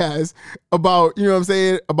podcast about, you know what I'm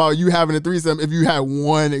saying, about you having a threesome if you had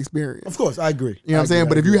one experience. Of course, I agree. You know what I'm saying?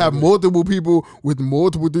 But if you have multiple people with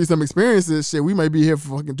multiple threesome experiences, shit, we might be here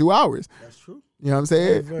for fucking 2 hours. That's true. You know what I'm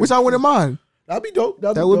saying? Which I wouldn't mind. That'd be dope.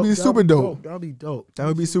 That would be super dope. That'd be dope. That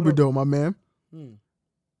would be super dope, my man.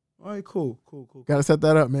 All right, cool. Gotta set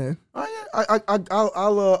that up, man. All right,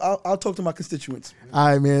 I'll talk to my constituents. All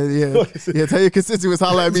right, man. Yeah. Tell your constituents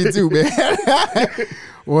holler at me too, man.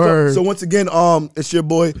 Word. So once again, it's your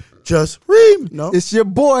boy Just Reem. No. It's your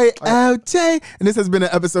boy, LJ. And this has been an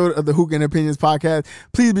episode of the Hookah and Opinions podcast.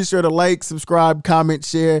 Please be sure to like, subscribe, comment,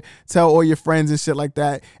 share, tell all your friends and shit like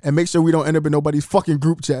that. And make sure we don't end up in nobody's fucking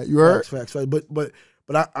group chat. You heard? Facts.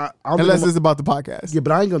 But I unless it's about the podcast. Yeah,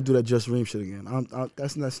 but I ain't gonna do that Just Reem shit again.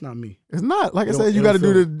 That's not me. It's not. Like I said, you got to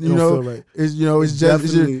do the. Right.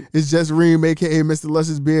 It's just Reem, aka Mr.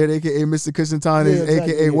 Luscious Beard, aka Mr. Cushion Tonics,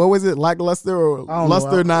 aka what was it? Lackluster or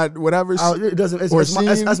luster, not whatever. It doesn't.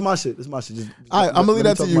 That's my shit. It's my shit. I'm gonna leave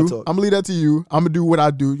that to you. I'm gonna leave that to you. I'm gonna do what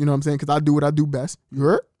I do. You know what I'm saying? Because I do what I do best. You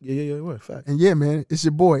heard? Yeah. What? Fact. And yeah, man, it's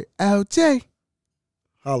your boy LJ.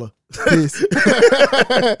 Holla. Peace.